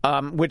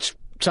 which.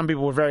 Some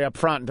people were very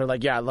upfront. They're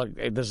like, yeah, look,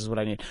 this is what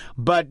I need.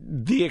 But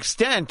the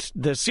extent,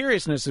 the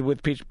seriousness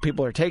with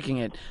people are taking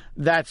it,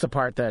 that's the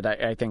part that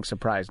I think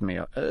surprised me.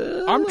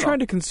 I'm trying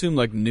to consume,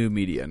 new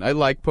media. And I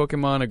like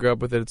Pokemon. I grew up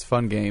with it. It's a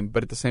fun game.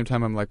 But at the same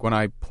time, I'm like, when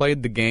I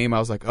played the game, I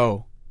was like,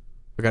 oh,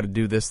 I got to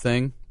do this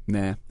thing?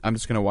 Nah, I'm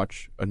just going to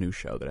watch a new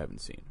show that I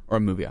haven't seen. Or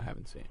a movie I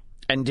haven't seen.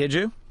 And did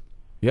you?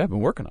 Yeah, I've been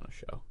working on a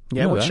show.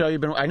 Yeah, what show you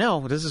been? I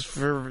know this is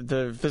for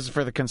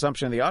the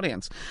consumption of the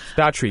audience.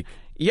 Star Trek.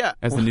 Yeah,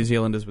 as the New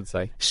Zealanders would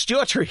say.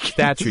 Star Trek.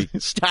 Star Trek.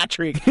 Star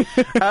Trek.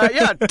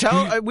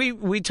 Yeah,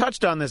 we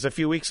touched on this a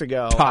few weeks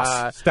ago.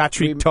 Toss. Star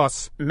Trek.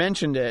 Toss.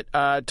 Mentioned it.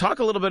 Talk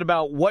a little bit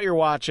about what you're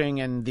watching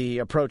and the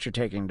approach you're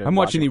taking to. I'm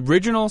watching the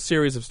original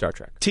series of Star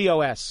Trek.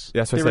 TOS.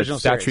 Yes, the original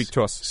Star series. Trek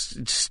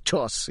Toss.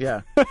 Toss.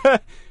 Yeah.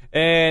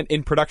 And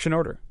in production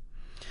order,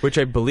 which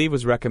I believe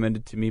was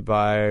recommended to me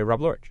by Rob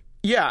Lorich.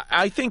 Yeah,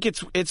 I think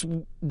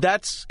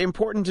that's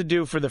important to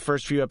do for the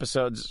first few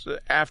episodes.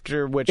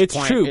 After which it's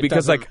point true it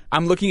because doesn't...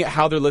 I'm looking at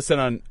how they're listed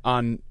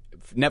on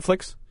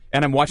Netflix,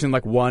 and I'm watching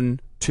 1,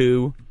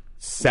 2,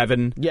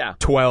 7,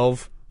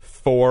 12,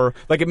 4.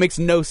 It makes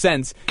no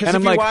sense. And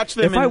I'm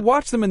if I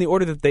watched them in the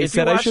order that they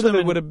said I should have,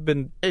 it would have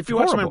been. If you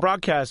watch them in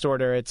broadcast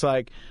order, it's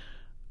like.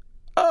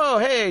 Oh,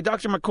 hey,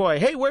 Dr. McCoy.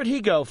 Hey, where'd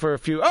he go for a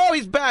few? Oh,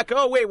 he's back.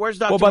 Oh, wait, where's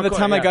Dr. McCoy? Well, by the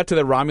time I got to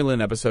the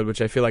Romulan episode,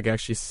 which I feel like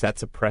actually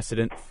sets a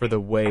precedent for the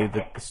way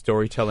that the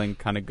storytelling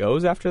kind of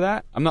goes after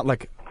that. I'm not,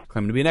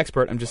 claiming to be an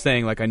expert. I'm just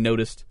saying, I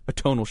noticed a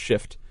tonal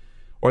shift.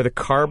 Or the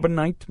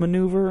Carbonite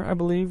maneuver, I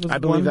believe, was I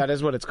believe that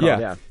is what it's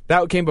called, yeah.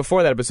 That came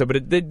before that episode,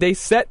 but they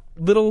set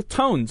little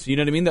tones, you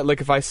know what I mean? That,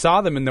 if I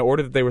saw them in the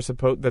order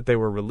that they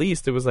were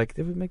released, it was it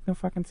would make no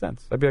fucking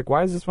sense. I'd be like,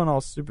 why is this one all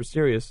super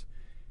serious?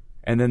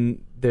 And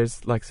then there's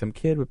some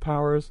kid with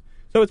powers.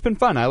 So it's been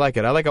fun. I like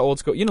it. I like an old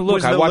school.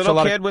 Look, I watch a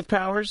lot of kid with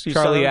powers. You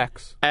Charlie saw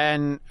X.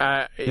 And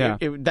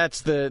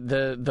that's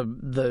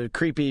the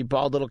creepy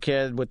bald little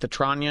kid with the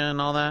Tranya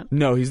and all that.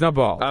 No, he's not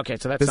bald. Okay,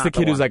 so that's this not the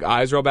kid one. whose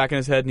eyes roll back in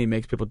his head and he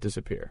makes people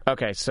disappear.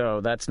 Okay, so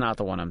that's not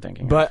the one I'm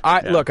thinking. But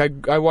of. Look,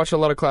 I watch a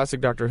lot of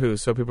classic Doctor Who.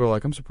 So people are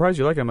like, I'm surprised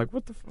you like it. I'm like,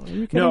 what the fuck? Are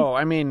you kidding? No,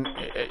 I mean,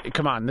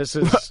 come on. This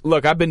is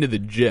look. I've been to the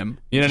gym.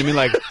 You know what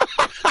I mean?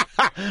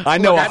 I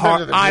know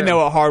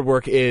what hard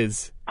work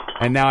is.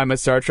 And now I'm at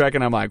Star Trek,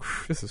 and I'm like,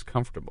 this is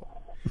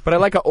comfortable. But I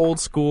like an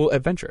old school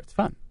adventure. It's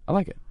fun. I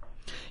like it.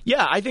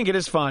 Yeah, I think it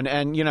is fun,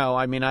 and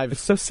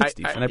it's so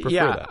 60s, and I prefer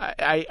that.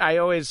 I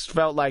always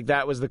felt like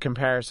that was the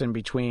comparison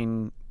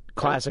between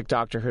classic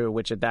Doctor Who,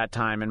 which at that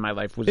time in my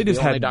life was they the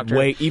just only had Doctor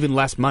Who. even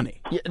less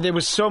money. Yeah, there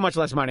was so much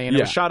less money, and it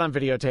was shot on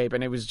videotape,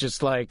 and it was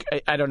just I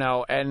don't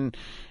know, and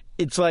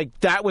it's like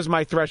that was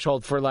my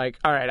threshold for like,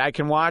 all right, I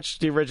can watch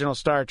the original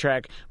Star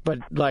Trek, but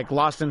like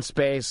Lost in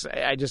Space,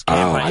 I just can't.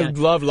 I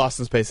loved Lost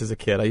in Space as a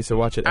kid. I used to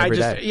watch it every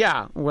day.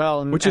 Yeah,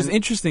 well, which is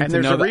interesting to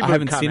there's know a that I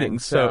haven't reboot seen coming,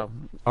 it. So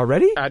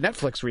already a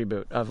Netflix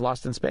reboot of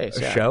Lost in Space.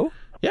 A show?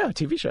 Yeah, a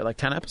TV show, like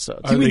 10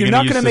 episodes. You mean you're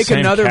not going to make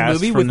another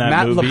movie with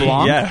Matt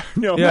LeBlanc? Yeah.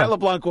 No, Yeah. Matt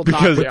LeBlanc will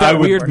Because not be I on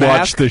would board.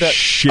 watch the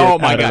shit oh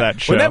my out God. of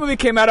that show. When that movie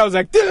came out, I was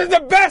like, this is the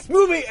best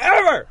movie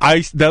ever! That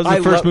was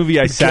the first movie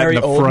I sat Gary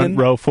in the front Oldman.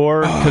 row for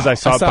because I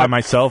saw it by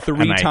myself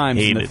three and I times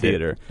in hated the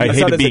theater. it. I I saw it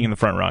hated as being a- in the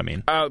front row, I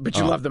mean. But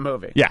you love the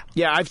movie. Yeah.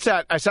 Yeah, I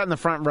sat in the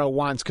front row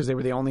once because they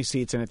were the only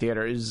seats in the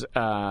theater. It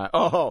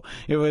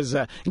was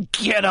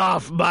Get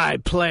Off My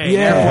Plane,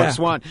 Air Force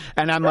One.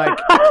 And I'm like,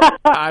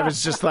 I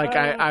was just like,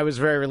 I was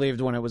very relieved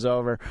when it was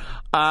over.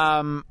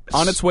 On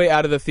its way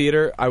out of the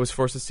theater, I was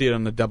forced to see it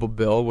on the double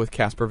bill with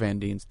Casper Van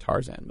Dien's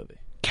Tarzan movie.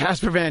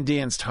 Casper Van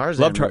Dien's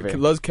Tarzan movie.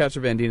 Loved Casper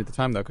Van Dien at the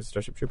time, though, because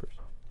Starship Troopers.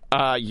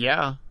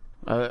 Yeah.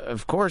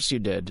 Of course you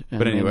did.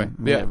 But anyway,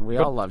 yeah. we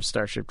all love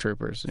Starship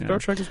Troopers. Star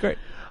Trek is great.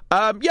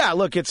 Yeah,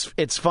 look,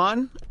 it's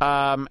fun,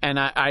 and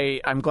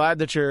I'm glad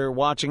that you're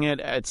watching it.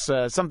 It's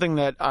something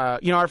that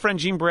our friend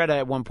Gene Beretta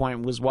at one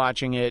point was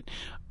watching it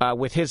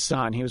with his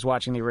son. He was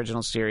watching the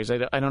original series. I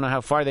don't know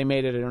how far they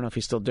made it. I don't know if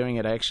he's still doing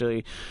it.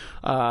 Actually,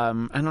 I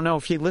don't know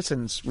if he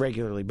listens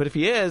regularly, but if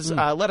he is,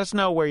 let us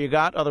know where you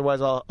got.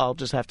 Otherwise, I'll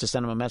just have to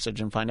send him a message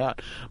and find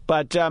out.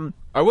 But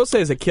I will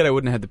say, as a kid, I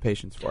wouldn't have had the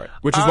patience for it,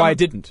 which is why I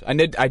didn't.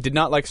 I did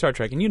not like Star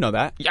Trek, and you know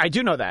that. I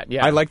do know that.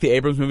 Yeah, I like the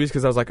Abrams movies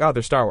because I was like, oh,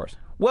 they're Star Wars.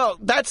 Well,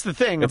 that's the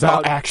thing It's all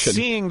about action.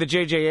 seeing the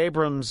JJ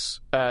Abrams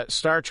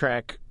Star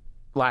Trek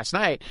last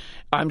night.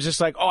 I'm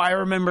just like, I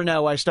remember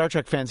now why Star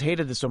Trek fans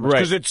hated this so much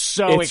because it's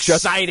so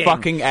exciting. Just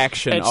fucking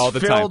action it's all the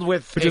time. Filled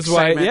with which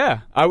excitement.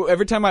 is why,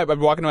 every time I'd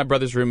walk into my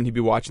brother's room and he'd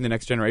be watching The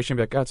Next Generation, I'd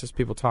be like, oh, it's just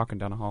people talking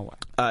down a hallway.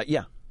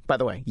 Yeah. By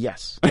the way,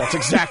 yes, that's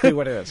exactly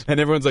what it is. And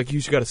everyone's like, you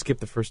just got to skip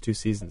the first 2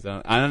 seasons.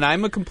 And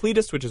I'm a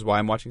completist, which is why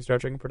I'm watching Star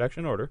Trek in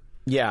production order.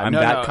 Yeah, I'm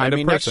that kind of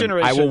person. Next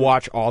Generation, I will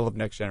watch all of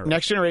Next Generation.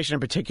 Next Generation in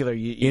particular,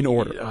 in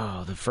order.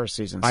 The first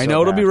season. I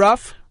know it'll be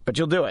rough, but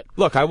you'll do it.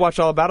 Look, I watched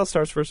all of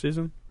Battlestar's first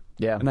season.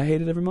 Yeah, and I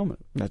hated every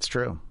moment. That's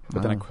true.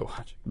 But then I quit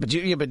watching. But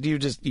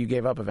you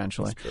gave up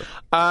eventually.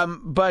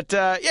 That's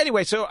true.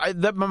 Anyway, so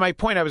my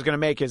point I was going to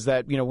make is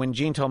that when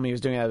Gene told me he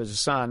was doing that with his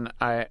son,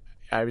 I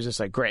was just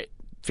like, great.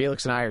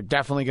 Felix and I are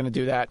definitely going to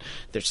do that.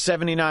 There's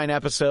 79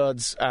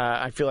 episodes.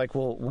 I feel like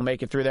we'll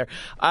make it through there.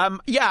 And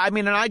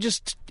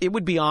it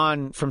would be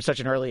on from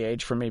such an early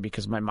age for me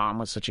because my mom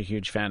was such a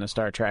huge fan of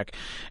Star Trek.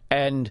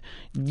 And,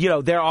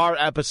 there are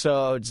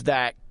episodes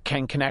that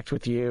can connect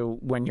with you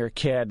when you're a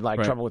kid,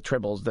 like Trouble with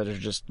Tribbles, that are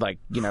just like,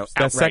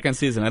 that second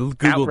season. I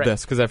Googled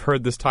this because I've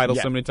heard this title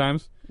so many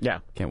times. Yeah.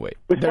 Can't wait.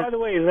 Which, by the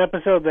way, is an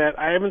episode that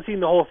I haven't seen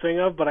the whole thing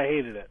of, but I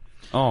hated it.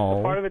 Oh,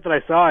 the part of it that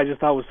I saw, I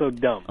just thought was so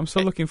dumb. I'm so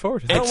looking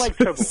forward to it. I don't like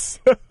Tribbles.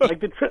 Like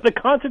the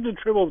concept of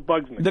Tribbles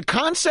bugs me. The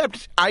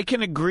concept, I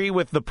can agree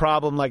with the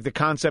problem. Like the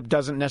concept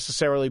doesn't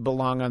necessarily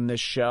belong on this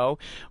show,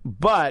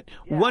 but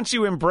once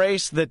you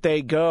embrace that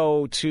they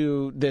go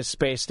to this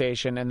space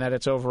station and that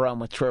it's overrun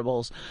with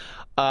Tribbles,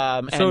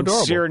 and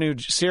adorable.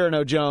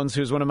 Cyrano Jones,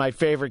 who's one of my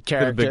favorite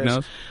characters. Big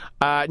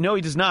nose? No,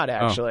 he does not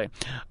actually.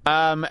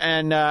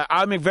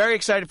 I'm very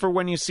excited for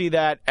when you see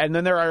that. And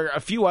then there are a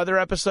few other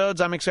episodes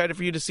I'm excited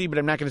for you to see, but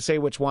I'm not going to say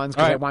which ones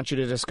because I want you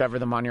to discover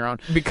them on your own.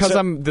 Because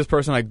I'm this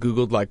person, I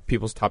Googled like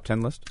people's top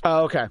 10 list.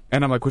 Oh, okay.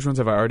 And I'm like, which ones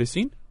have I already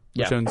seen?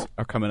 Yeah. Which ones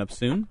are coming up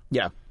soon?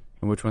 Yeah.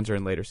 And which ones are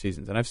in later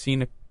seasons? And I've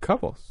seen a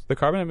couple. The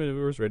Carbonite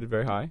movie was rated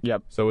very high.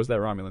 Yep. So was that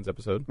Romulans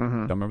episode.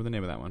 Don't remember the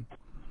name of that one.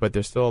 But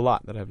there's still a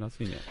lot that I have not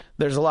seen yet.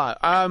 There's a lot.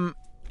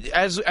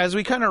 As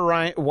we kind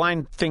of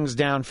wind things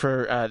down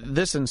for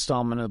this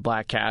installment of the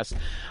Bladtcast,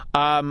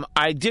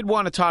 I did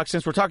want to talk,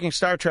 since we're talking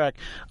Star Trek,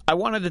 I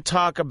wanted to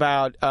talk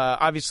about,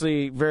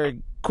 obviously,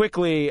 very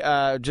quickly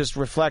just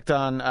reflect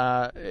on,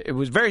 it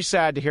was very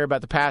sad to hear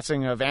about the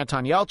passing of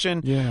Anton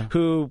Yelchin,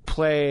 who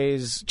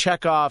plays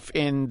Chekhov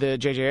in the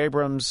JJ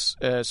Abrams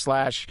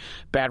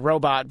 / Bad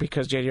Robot,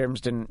 because JJ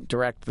Abrams didn't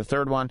direct the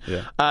third one.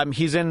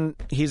 He's in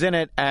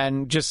it,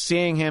 and just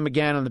seeing him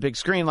again on the big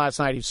screen last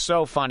night, he's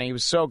so funny, he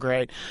was so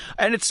great.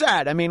 And it's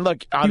sad. I mean,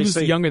 look,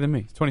 obviously... He was younger than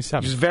me. He's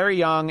 27. He was very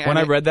young. When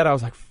I read that, I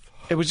was like...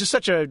 It was just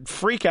such a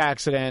freak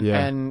accident,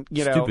 and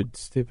stupid.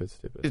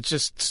 It's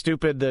just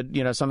stupid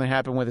that something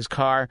happened with his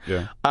car.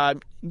 Yeah.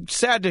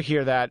 Sad to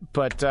hear that,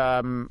 but he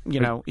I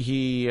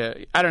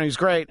don't know, he's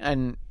great,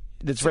 and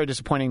it's very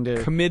disappointing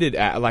to committed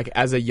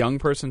as a young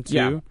person too.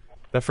 Yeah.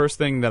 The first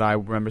thing that I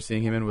remember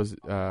seeing him in was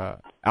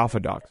Alpha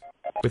Dogs.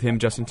 With him,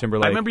 Justin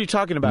Timberlake. I remember you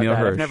talking about Neil that.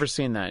 Hirsch. I've never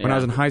seen that. When I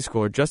was in high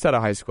school, or just out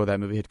of high school, that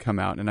movie had come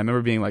out, and I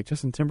remember being like,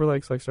 Justin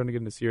Timberlake's like starting to get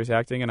into serious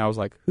acting, and I was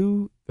like,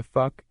 who the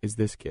fuck is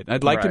this kid? And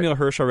I'd liked Neil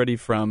Hirsch already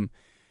from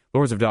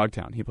Lords of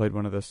Dogtown. He played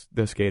one of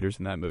the skaters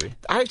in that movie.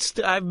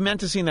 I've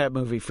meant to see that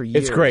movie for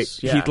years. It's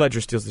great. Yeah. Heath Ledger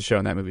steals the show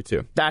in that movie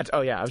too. I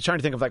was trying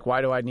to think of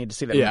why do I need to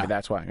see that movie?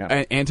 That's why. Yeah.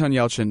 And Anton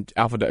Yelchin,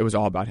 it was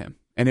all about him,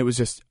 and it was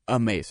just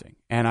amazing.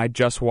 And I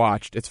just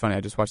watched. It's funny.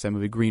 I just watched that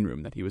movie Green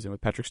Room that he was in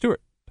with Patrick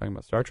Stewart. Talking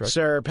about Star Trek.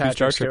 Sir Patrick Two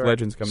Star Stewart. Trek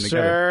legends coming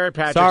together. Sir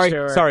Patrick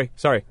Stewart.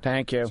 Sorry.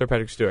 Thank you. Sir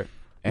Patrick Stewart.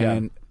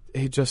 And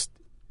he just...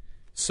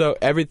 So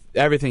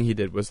everything he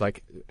did was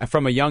like,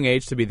 from a young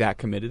age to be that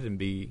committed and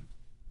be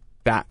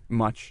that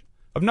much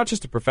of not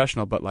just a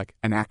professional, but like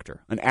an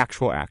actor, an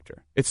actual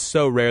actor. It's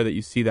so rare that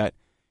you see that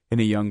in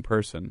a young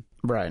person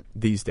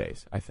these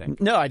days, I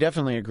think. No, I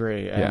definitely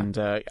agree. Yeah. And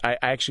I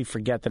actually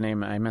forget the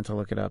name. I meant to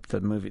look it up,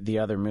 the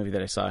other movie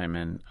that I saw him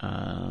in.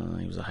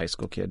 He was a high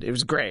school kid. It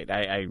was great.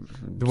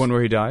 The one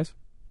where he dies?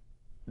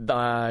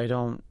 I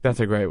don't... That's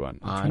a great one.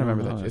 I'm trying to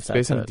remember that. It's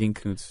based on a it. Dean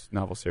Koontz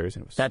novel series.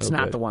 And it was That's so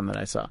not good. the one that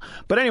I saw.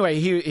 But anyway,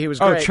 he was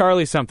great. Oh,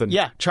 Charlie something.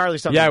 Yeah, Charlie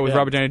something. Yeah, with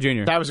Robert Downey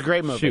Jr. That was a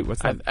great movie. Shoot,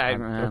 what's that?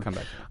 I'll come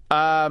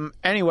back.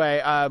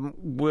 Anyway,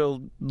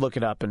 we'll look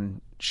it up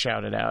and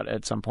shout it out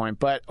at some point.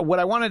 But what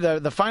I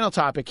wanted the final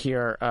topic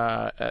here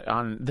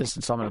on this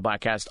installment of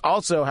Bladtcast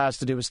also has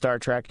to do with Star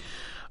Trek.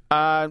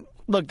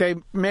 Look, they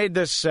made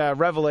this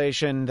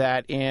revelation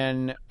that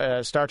in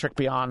Star Trek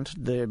Beyond,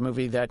 the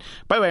movie that,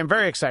 by the way, I'm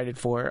very excited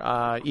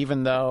for,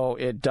 even though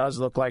it does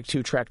look like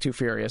Too Trek, Too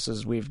Furious,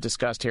 as we've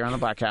discussed here on the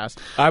Bladtcast.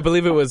 I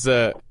believe it was,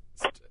 what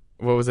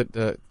was it?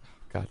 God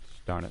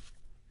darn it.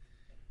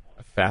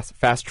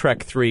 Fast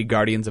Trek 3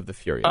 Guardians of the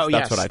Furious. Oh,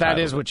 That's yes, what that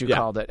is what you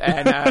called it.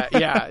 And,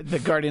 the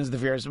Guardians of the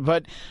Furious.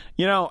 But,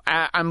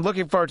 I'm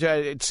looking forward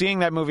to it. Seeing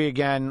that movie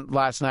again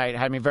last night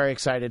had me very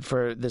excited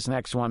for this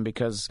next one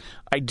because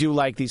I do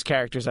like these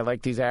characters. I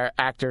like these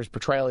actors'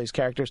 portrayal of these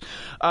characters.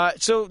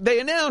 So they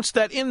announced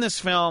that in this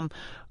film,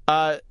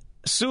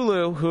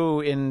 Sulu,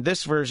 who in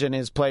this version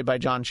is played by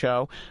John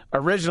Cho,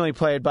 originally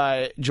played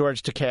by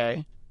George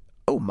Takei.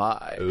 Oh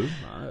my.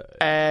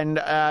 And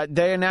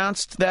they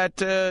announced that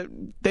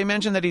they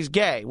mentioned that he's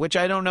gay, which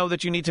I don't know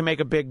that you need to make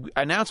a big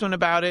announcement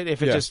about it.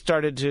 If it just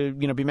started to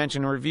be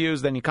mentioned in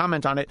reviews, then you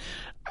comment on it.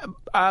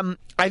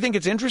 I think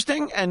it's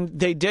interesting, and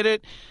they did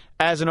it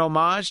as an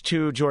homage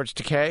to George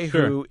Takei,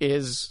 who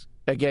is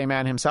a gay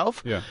man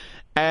himself. Yeah.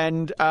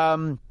 And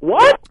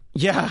what?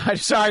 Yeah, I'm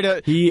sorry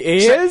to. He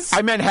is?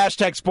 I meant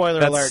hashtag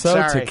spoiler That's alert. so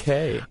Sorry.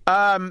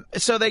 Takei.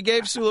 So they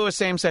gave Sulu a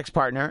same-sex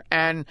partner,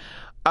 and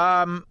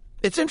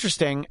it's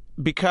interesting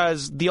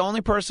because the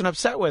only person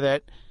upset with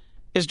it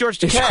is George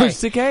Takei. It's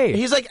George Takei.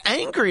 He's like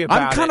angry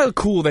about it. I'm kind of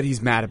cool that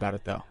he's mad about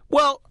it, though.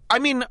 Well, I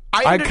mean,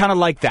 I kind of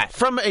like that.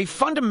 From a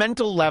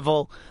fundamental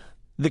level,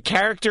 the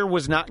character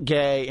was not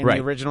gay in the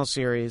original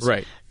series.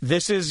 Right.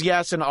 This is,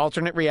 yes, an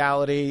alternate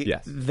reality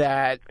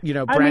that,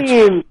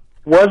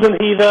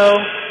 wasn't he, though?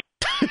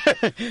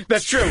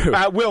 That's true.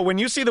 Will, when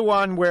you see the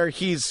one where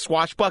he's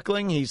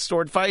swashbuckling, he's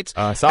sword fights.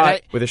 I saw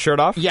it with his shirt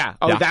off. Yeah.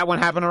 Oh, that one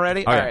happened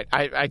already? All right.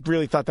 I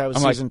really thought that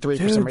was season 3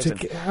 for some reason.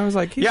 I was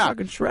like, he's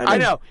fucking shredded. I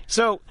know.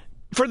 So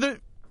for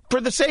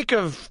the sake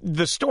of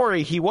the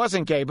story, he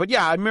wasn't gay. But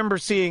yeah, I remember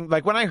seeing,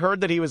 like, when I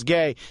heard that he was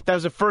gay, that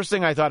was the first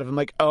thing I thought of him.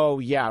 Like, oh,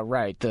 yeah,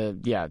 right.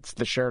 It's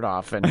the shirt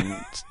off and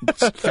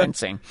it's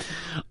fencing.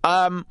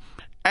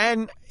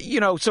 And,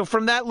 so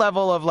from that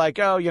level of like,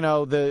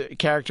 the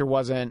character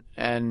wasn't,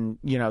 and,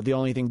 the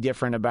only thing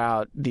different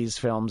about these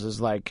films is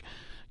like,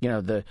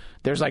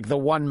 there's like the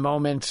one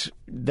moment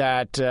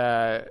that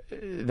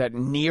that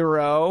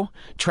Nero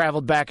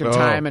traveled back in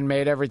time and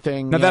made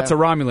everything. Now that's a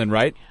Romulan,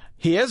 right?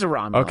 He is a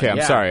Romulan. Okay,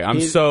 I'm sorry.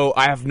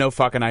 I have no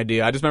fucking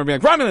idea. I just remember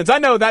being like, Romulans, I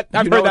know that.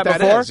 I've heard that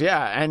before. Is,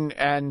 yeah,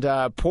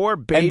 and poor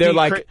baby,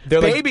 and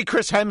baby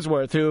Chris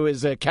Hemsworth, who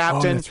is a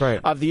captain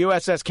of the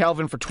USS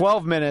Kelvin for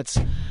 12 minutes.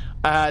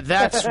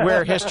 That's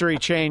where history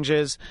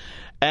changes.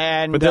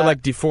 But they're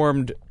like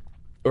deformed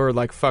or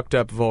like fucked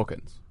up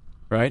Vulcans,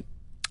 right?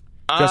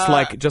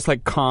 Just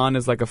like Khan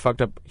is like a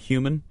fucked up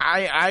human.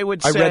 I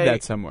would say, I read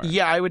that somewhere.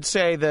 Yeah, I would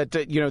say that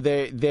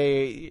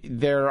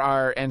there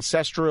are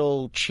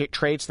ancestral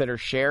traits that are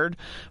shared,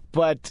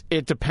 but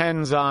it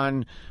depends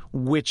on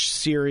which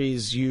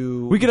series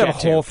you. We could have a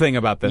whole thing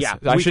about this. Yeah,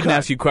 I shouldn't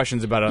ask you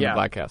questions about it on the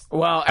Bladtcast.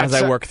 Well, as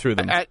I work through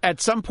them. At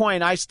some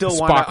point, I still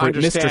want to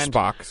understand. Mr.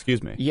 Spock,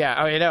 excuse me. Yeah,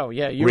 I know.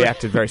 Yeah, you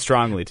reacted very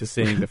strongly to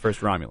seeing the first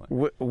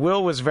Romulan.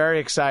 Will was very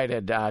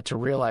excited to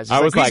realize. He's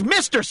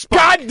Mr. Spock.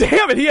 God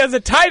damn it! He has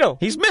a title.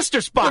 He's Mr.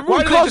 Spock. Everyone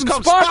Why do they just call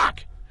him Spock?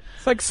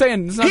 It's like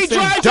saying he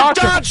drives a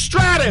Dodge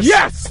Stratus.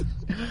 Yes.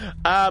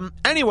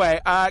 Anyway,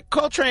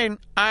 Coltrane,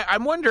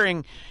 I'm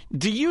wondering,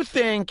 do you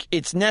think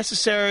it's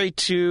necessary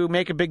to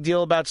make a big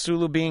deal about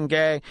Sulu being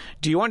gay?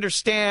 Do you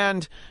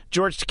understand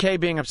George Takei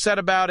being upset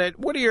about it?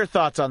 What are your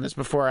thoughts on this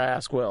before I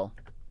ask Will?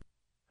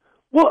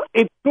 Well,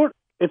 it's sort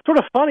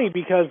of funny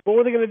because what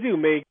were they going to do?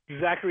 Make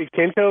Zachary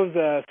Quinto's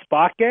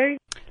Spock gay?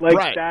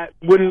 Like that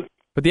wouldn't.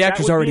 But the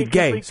actor's already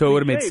gay, so it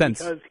would have made sense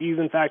because he's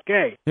in fact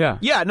gay. Yeah.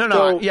 Yeah. No.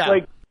 So, yeah.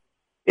 Like,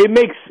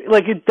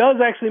 it does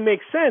actually make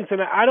sense,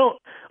 and I don't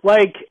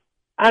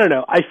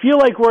know. I feel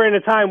like we're in a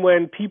time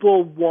when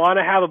people want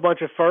to have a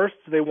bunch of firsts.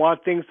 They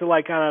want things to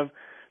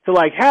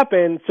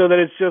happen so that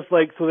it's just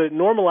so that it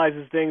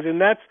normalizes things,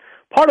 and that's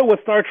part of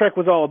what Star Trek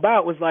was all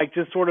about. Was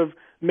just sort of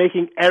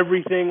making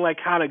everything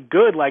kind of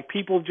good.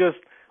 People just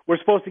were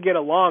supposed to get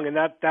along, and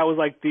that was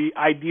the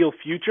ideal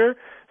future.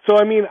 So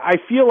I mean, I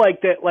feel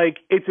like that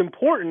it's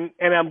important,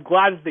 and I'm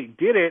glad that they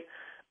did it.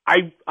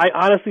 I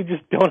honestly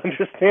just don't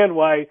understand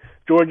why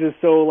George is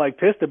so like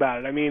pissed about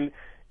it. I mean,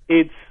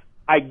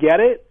 I get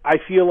it. I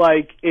feel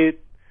like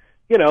it,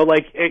 you know,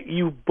 like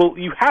you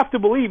have to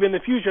believe in the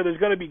future there's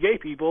going to be gay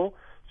people.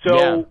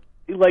 So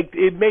like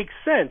it makes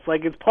sense.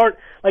 Like it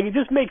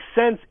just makes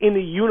sense in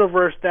the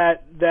universe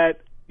that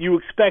you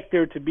expect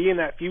there to be in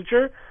that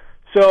future.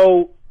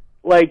 So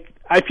like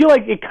I feel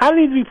like it kind of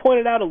needs to be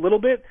pointed out a little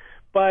bit,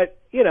 but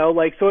you know,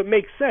 like so it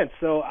makes sense.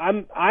 So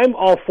I'm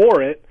all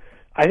for it.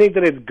 I think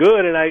that it's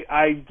good, and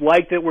I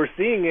like that we're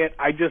seeing it.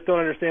 I just don't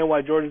understand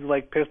why George is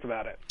like pissed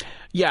about it.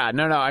 Yeah,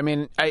 no. I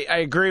mean, I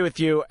agree with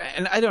you,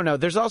 and I don't know.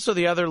 There's also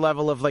the other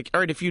level of like,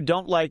 all right, if you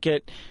don't like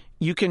it,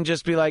 you can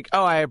just be like,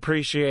 oh, I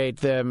appreciate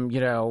them,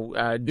 you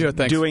know,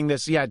 doing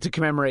this, to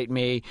commemorate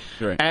me.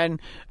 Right. And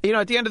you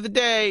know, at the end of the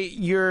day,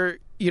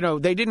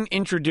 they didn't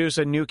introduce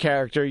a new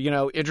character. You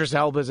know, Idris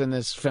Elba's in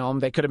this film.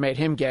 They could have made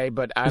him gay,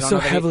 but I don't know. So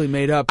heavily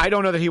made up. I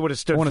don't know that he would have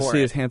stood for it. I want to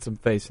see his handsome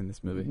face in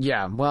this movie.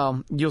 Yeah,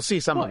 well, you'll see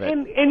some of it.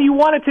 And you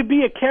want it to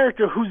be a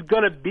character who's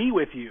going to be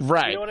with you.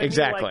 Right, you know what I mean?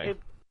 exactly. Like,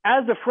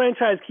 as the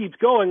franchise keeps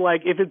going,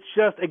 like if it's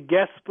just a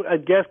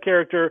guest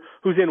character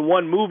who's in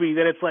one movie,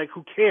 then it's like,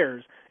 who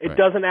cares? It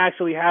doesn't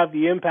actually have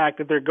the impact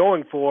that they're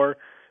going for.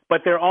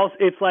 But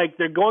it's like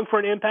they're going for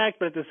an impact,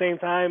 but at the same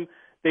time,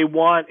 they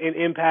want an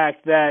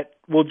impact that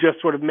will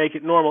just sort of make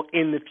it normal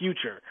in the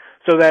future,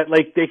 so that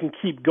like they can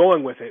keep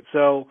going with it.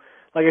 So,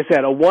 like I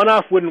said, a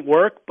one-off wouldn't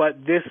work,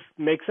 but this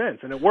makes sense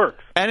and it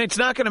works. And it's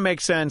not going to make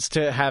sense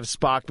to have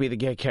Spock be the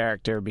gay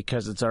character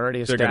because it's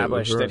already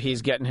established that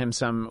he's getting him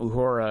some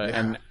uhura,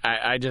 and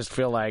I just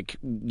feel like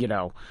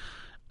once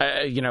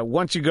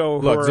you go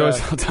uhura, look, Zoe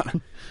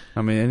Saldana.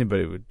 I mean,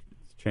 anybody would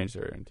change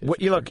their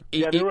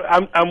orientation.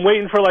 I'm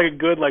waiting for like a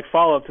good like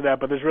follow up to that,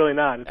 but there's really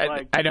not.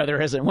 It's I know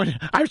there isn't.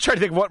 I was trying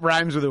to think what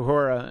rhymes with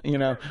uhura. You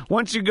know,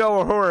 once you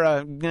go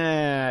uhura,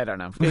 I don't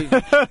know.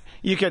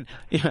 You could.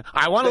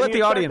 I want to let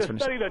the audience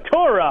finish. Study the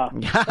Torah.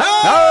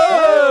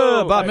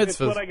 Bat mitzvahs. That's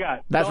what I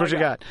got. That's what you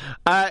got.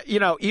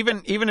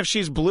 Even if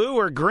she's blue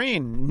or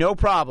green, no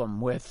problem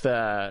with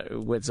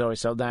Zoe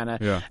Saldana.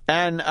 Yeah.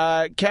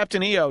 And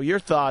Captain EO, your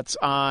thoughts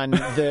on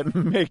the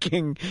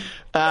making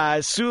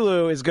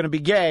Sulu is going to be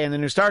gay in the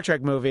new Star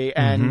Trek movie,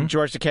 and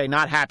George Takei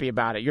not happy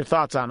about it. Your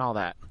thoughts on all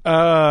that?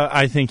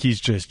 I think he's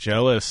just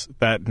jealous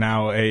that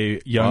now a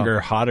younger,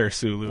 hotter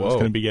Sulu is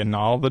going to be getting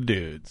all the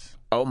dudes.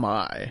 Oh,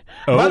 my.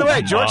 By the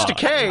way, George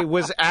Takei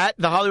was at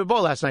the Hollywood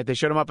Bowl last night. They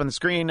showed him up on the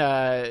screen.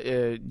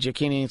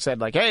 Giacchini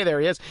said, like, hey, there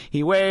he is.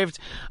 He waved,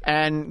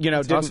 and,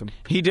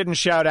 he didn't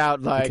shout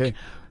out, like,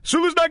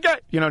 Sulu's not gay.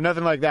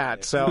 Nothing like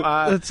that. So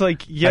it's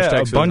like,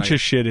 a bunch of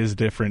shit is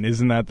different.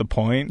 Isn't that the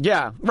point?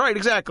 Yeah, right,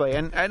 exactly.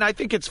 And I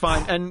think it's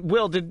fine. And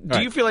Will,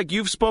 do you feel like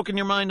you've spoken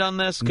your mind on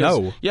this?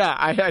 No. Yeah,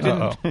 I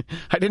didn't.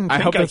 I didn't. I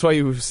hope that's why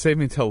you saved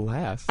me till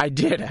last. I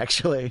did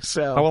actually.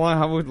 So how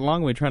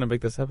long are we trying to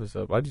make this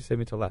episode? Why'd you save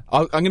me till last?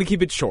 I'm going to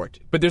keep it short,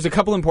 but there's a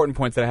couple important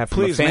points that I have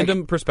from a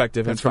fandom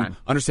perspective and from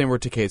understanding where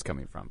Takei is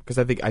coming from, because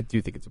I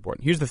do think it's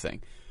important. Here's the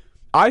thing: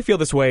 I feel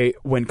this way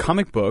when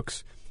comic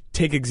books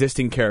take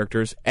existing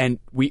characters, and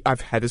I've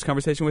had this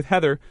conversation with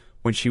Heather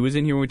when she was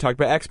in here when we talked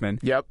about X-Men.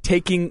 Yep.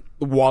 Taking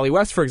Wally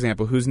West, for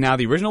example, who's now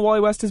the original Wally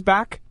West is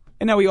back,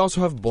 and now we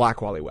also have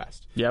Black Wally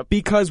West. Yep.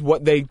 Because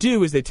what they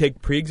do is they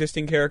take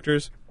pre-existing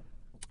characters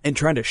and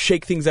trying to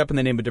shake things up in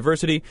the name of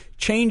diversity,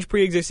 change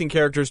pre-existing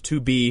characters to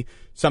be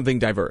something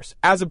diverse,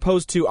 as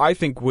opposed to, I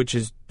think,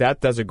 that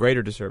does a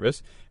greater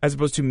disservice, as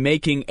opposed to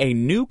making a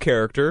new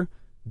character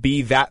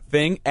be that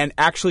thing and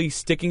actually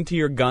sticking to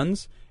your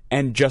guns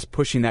and just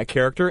pushing that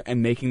character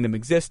and making them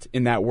exist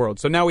in that world.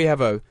 So now we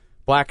have a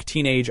black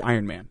teenage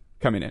Iron Man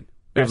coming in.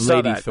 We have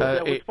Lady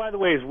Thor. Which, by the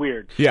way, is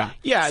weird. Yeah.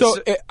 Yeah. So,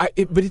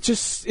 but it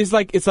just is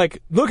like, it's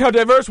like, look how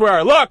diverse we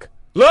are. Look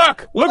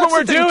what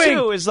we're doing.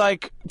 Too, is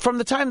like, from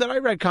the time that I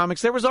read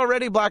comics, there was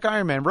already Black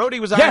Iron Man. Rhodey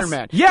was Iron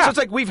Man. Yeah. So it's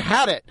like, we've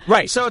had it.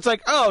 Right. So it's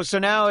like, so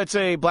now it's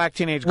a black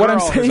teenage girl what I'm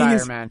saying who's is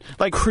Iron Man.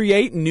 Like,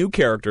 create new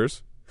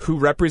characters who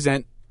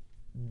represent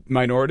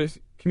minority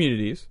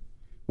communities,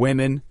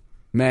 women,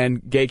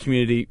 men, gay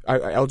community,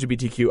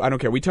 LGBTQ, I don't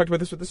care. We talked about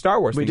this with the Star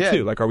Wars thing,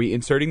 too. Like, are we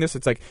inserting this?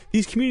 It's like,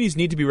 these communities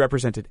need to be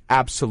represented.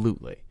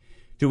 Absolutely.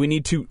 Do we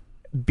need to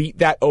beat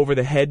that over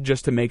the head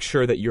just to make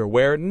sure that you're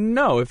aware?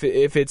 No. If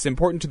it's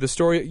important to the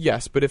story,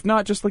 yes. But if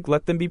not, just, like,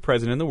 let them be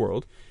present in the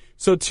world.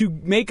 So to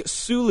make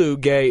Sulu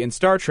gay in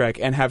Star Trek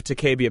and have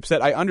Takei be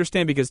upset, I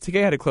understand, because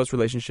Takei had a close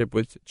relationship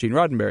with Gene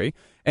Roddenberry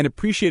and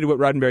appreciated what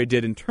Roddenberry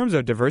did in terms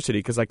of diversity.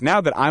 Because, like,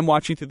 now that I'm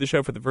watching through the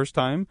show for the first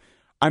time,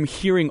 I'm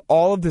hearing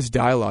all of this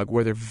dialogue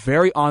where they're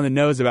very on the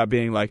nose about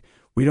being like,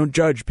 we don't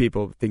judge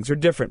people. Things are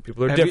different.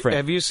 People are different.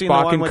 Have you seen Spock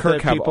the one and with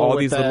Kirk the have people all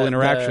with these little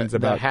interactions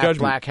about half judgment.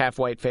 black, half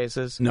white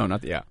faces? No,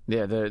 not the,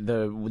 Yeah,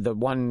 the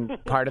one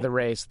part of the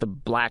race, the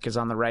black is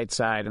on the right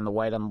side and the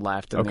white on the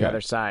left, and the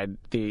other side,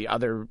 the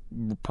other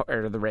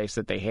part of the race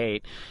that they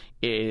hate,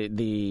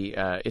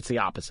 it's the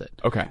opposite.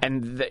 Okay.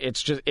 And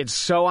it's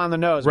so on the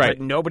nose. Right.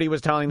 But nobody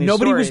was telling these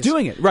Nobody stories. was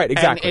doing it. Right,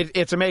 exactly. And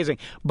it's amazing.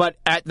 But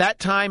at that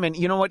time, and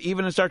you know what?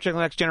 Even in Star Trek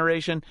The Next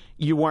Generation,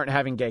 you weren't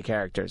having gay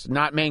characters,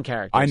 not main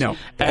characters. I know.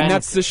 And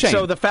that's the shame.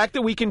 So the fact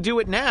that we can do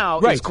it now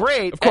Right. is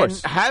great. Of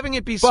course. And having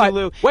it be But,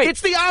 Sulu, wait.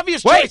 it's the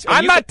obvious Wait, choice.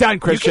 I'm not done,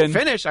 Christian. You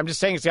can finish. I'm just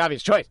saying it's the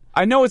obvious choice.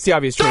 I know it's the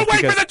obvious choice Don't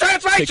wait because for the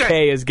translation!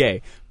 Takei is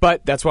gay.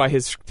 But that's why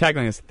his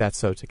tagline is, that's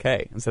so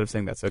Takei, instead of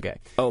saying that's so gay.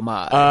 Oh,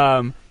 my.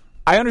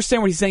 I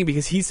understand what he's saying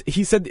because he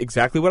said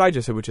exactly what I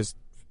just said, which is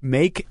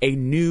make a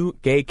new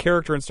gay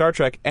character in Star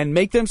Trek and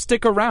make them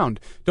stick around.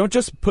 Don't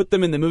just put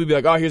them in the movie and be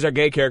like, oh, here's our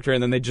gay character,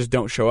 and then they just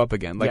don't show up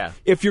again. Like,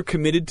 if you're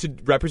committed to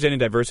representing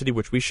diversity,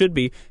 which we should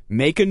be,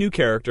 make a new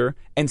character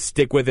and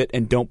stick with it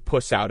and don't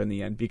puss out in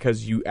the end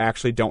because you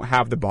actually don't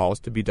have the balls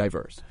to be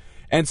diverse.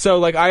 And so,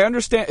 like, I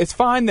understand. It's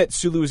fine that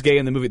Sulu is gay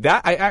in the movie.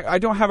 That I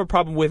don't have a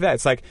problem with that.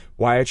 It's like,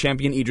 why a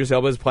champion Idris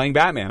Elba is playing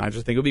Batman? I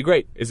just think it would be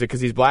great. Is it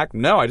because he's black?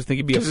 No, I just think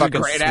he'd be a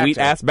fucking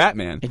sweet-ass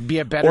Batman. It'd be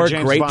a better or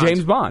James a great Bond.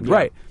 James Bond, Yeah.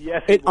 right.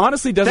 Yes, it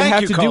honestly doesn't Thank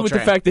have you, to do with the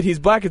Coltrane. fact that he's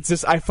black. It's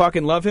just, I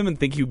fucking love him and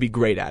think he would be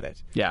great at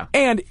it. Yeah.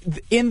 And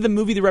in the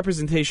movie, the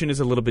representation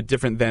is a little bit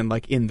different than,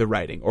 like, in the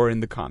writing or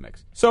in the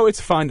comics. So it's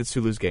fine that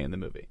Sulu's gay in the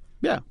movie.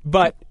 Yeah.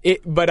 But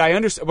I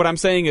understand. What I'm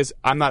saying is,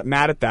 I'm not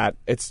mad at that.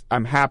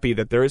 I'm happy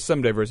that there is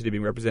some diversity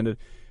being represented.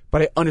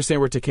 But I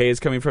understand where Takei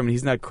is coming from, and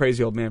he's not a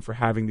crazy old man for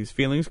having these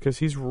feelings because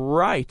he's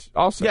right.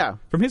 Also,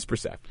 from his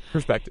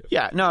perspective.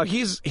 Yeah, no,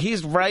 he's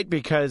right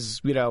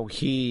because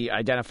he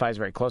identifies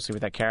very closely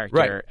with that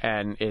character,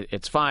 and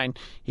it's fine.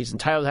 He's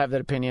entitled to have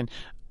that opinion.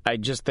 I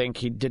just think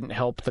he didn't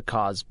help the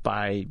cause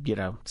by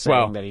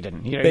saying that he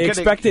didn't. They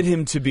expected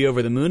him to be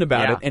over the moon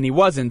about it, and he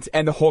wasn't,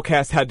 and the whole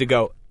cast had to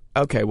go,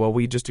 okay, well,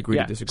 we just agree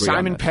to disagree.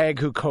 Simon on this. Pegg,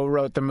 who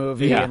co-wrote the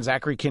movie, and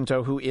Zachary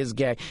Quinto, who is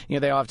gay.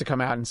 They all have to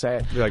come out and say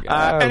it. You're like,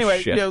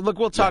 anyway, shit. look,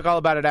 we'll talk all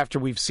about it after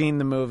we've seen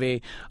the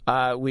movie.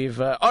 We've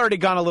already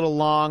gone a little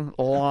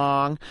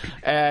long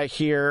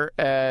here,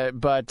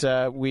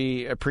 but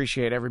we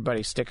appreciate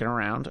everybody sticking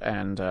around,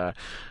 and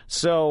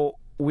so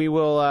we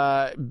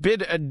will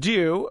bid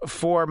adieu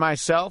for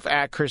myself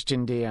at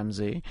Christian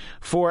DMZ,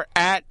 for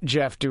at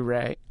Jeff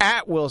Duray,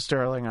 at Will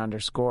Sterling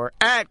 _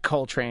 at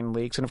Coltrane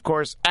Leaks, and of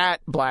course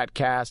at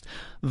Bladtcast,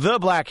 the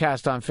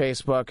Bladtcast on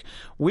Facebook.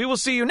 We will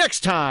see you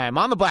next time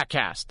on the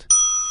Bladtcast.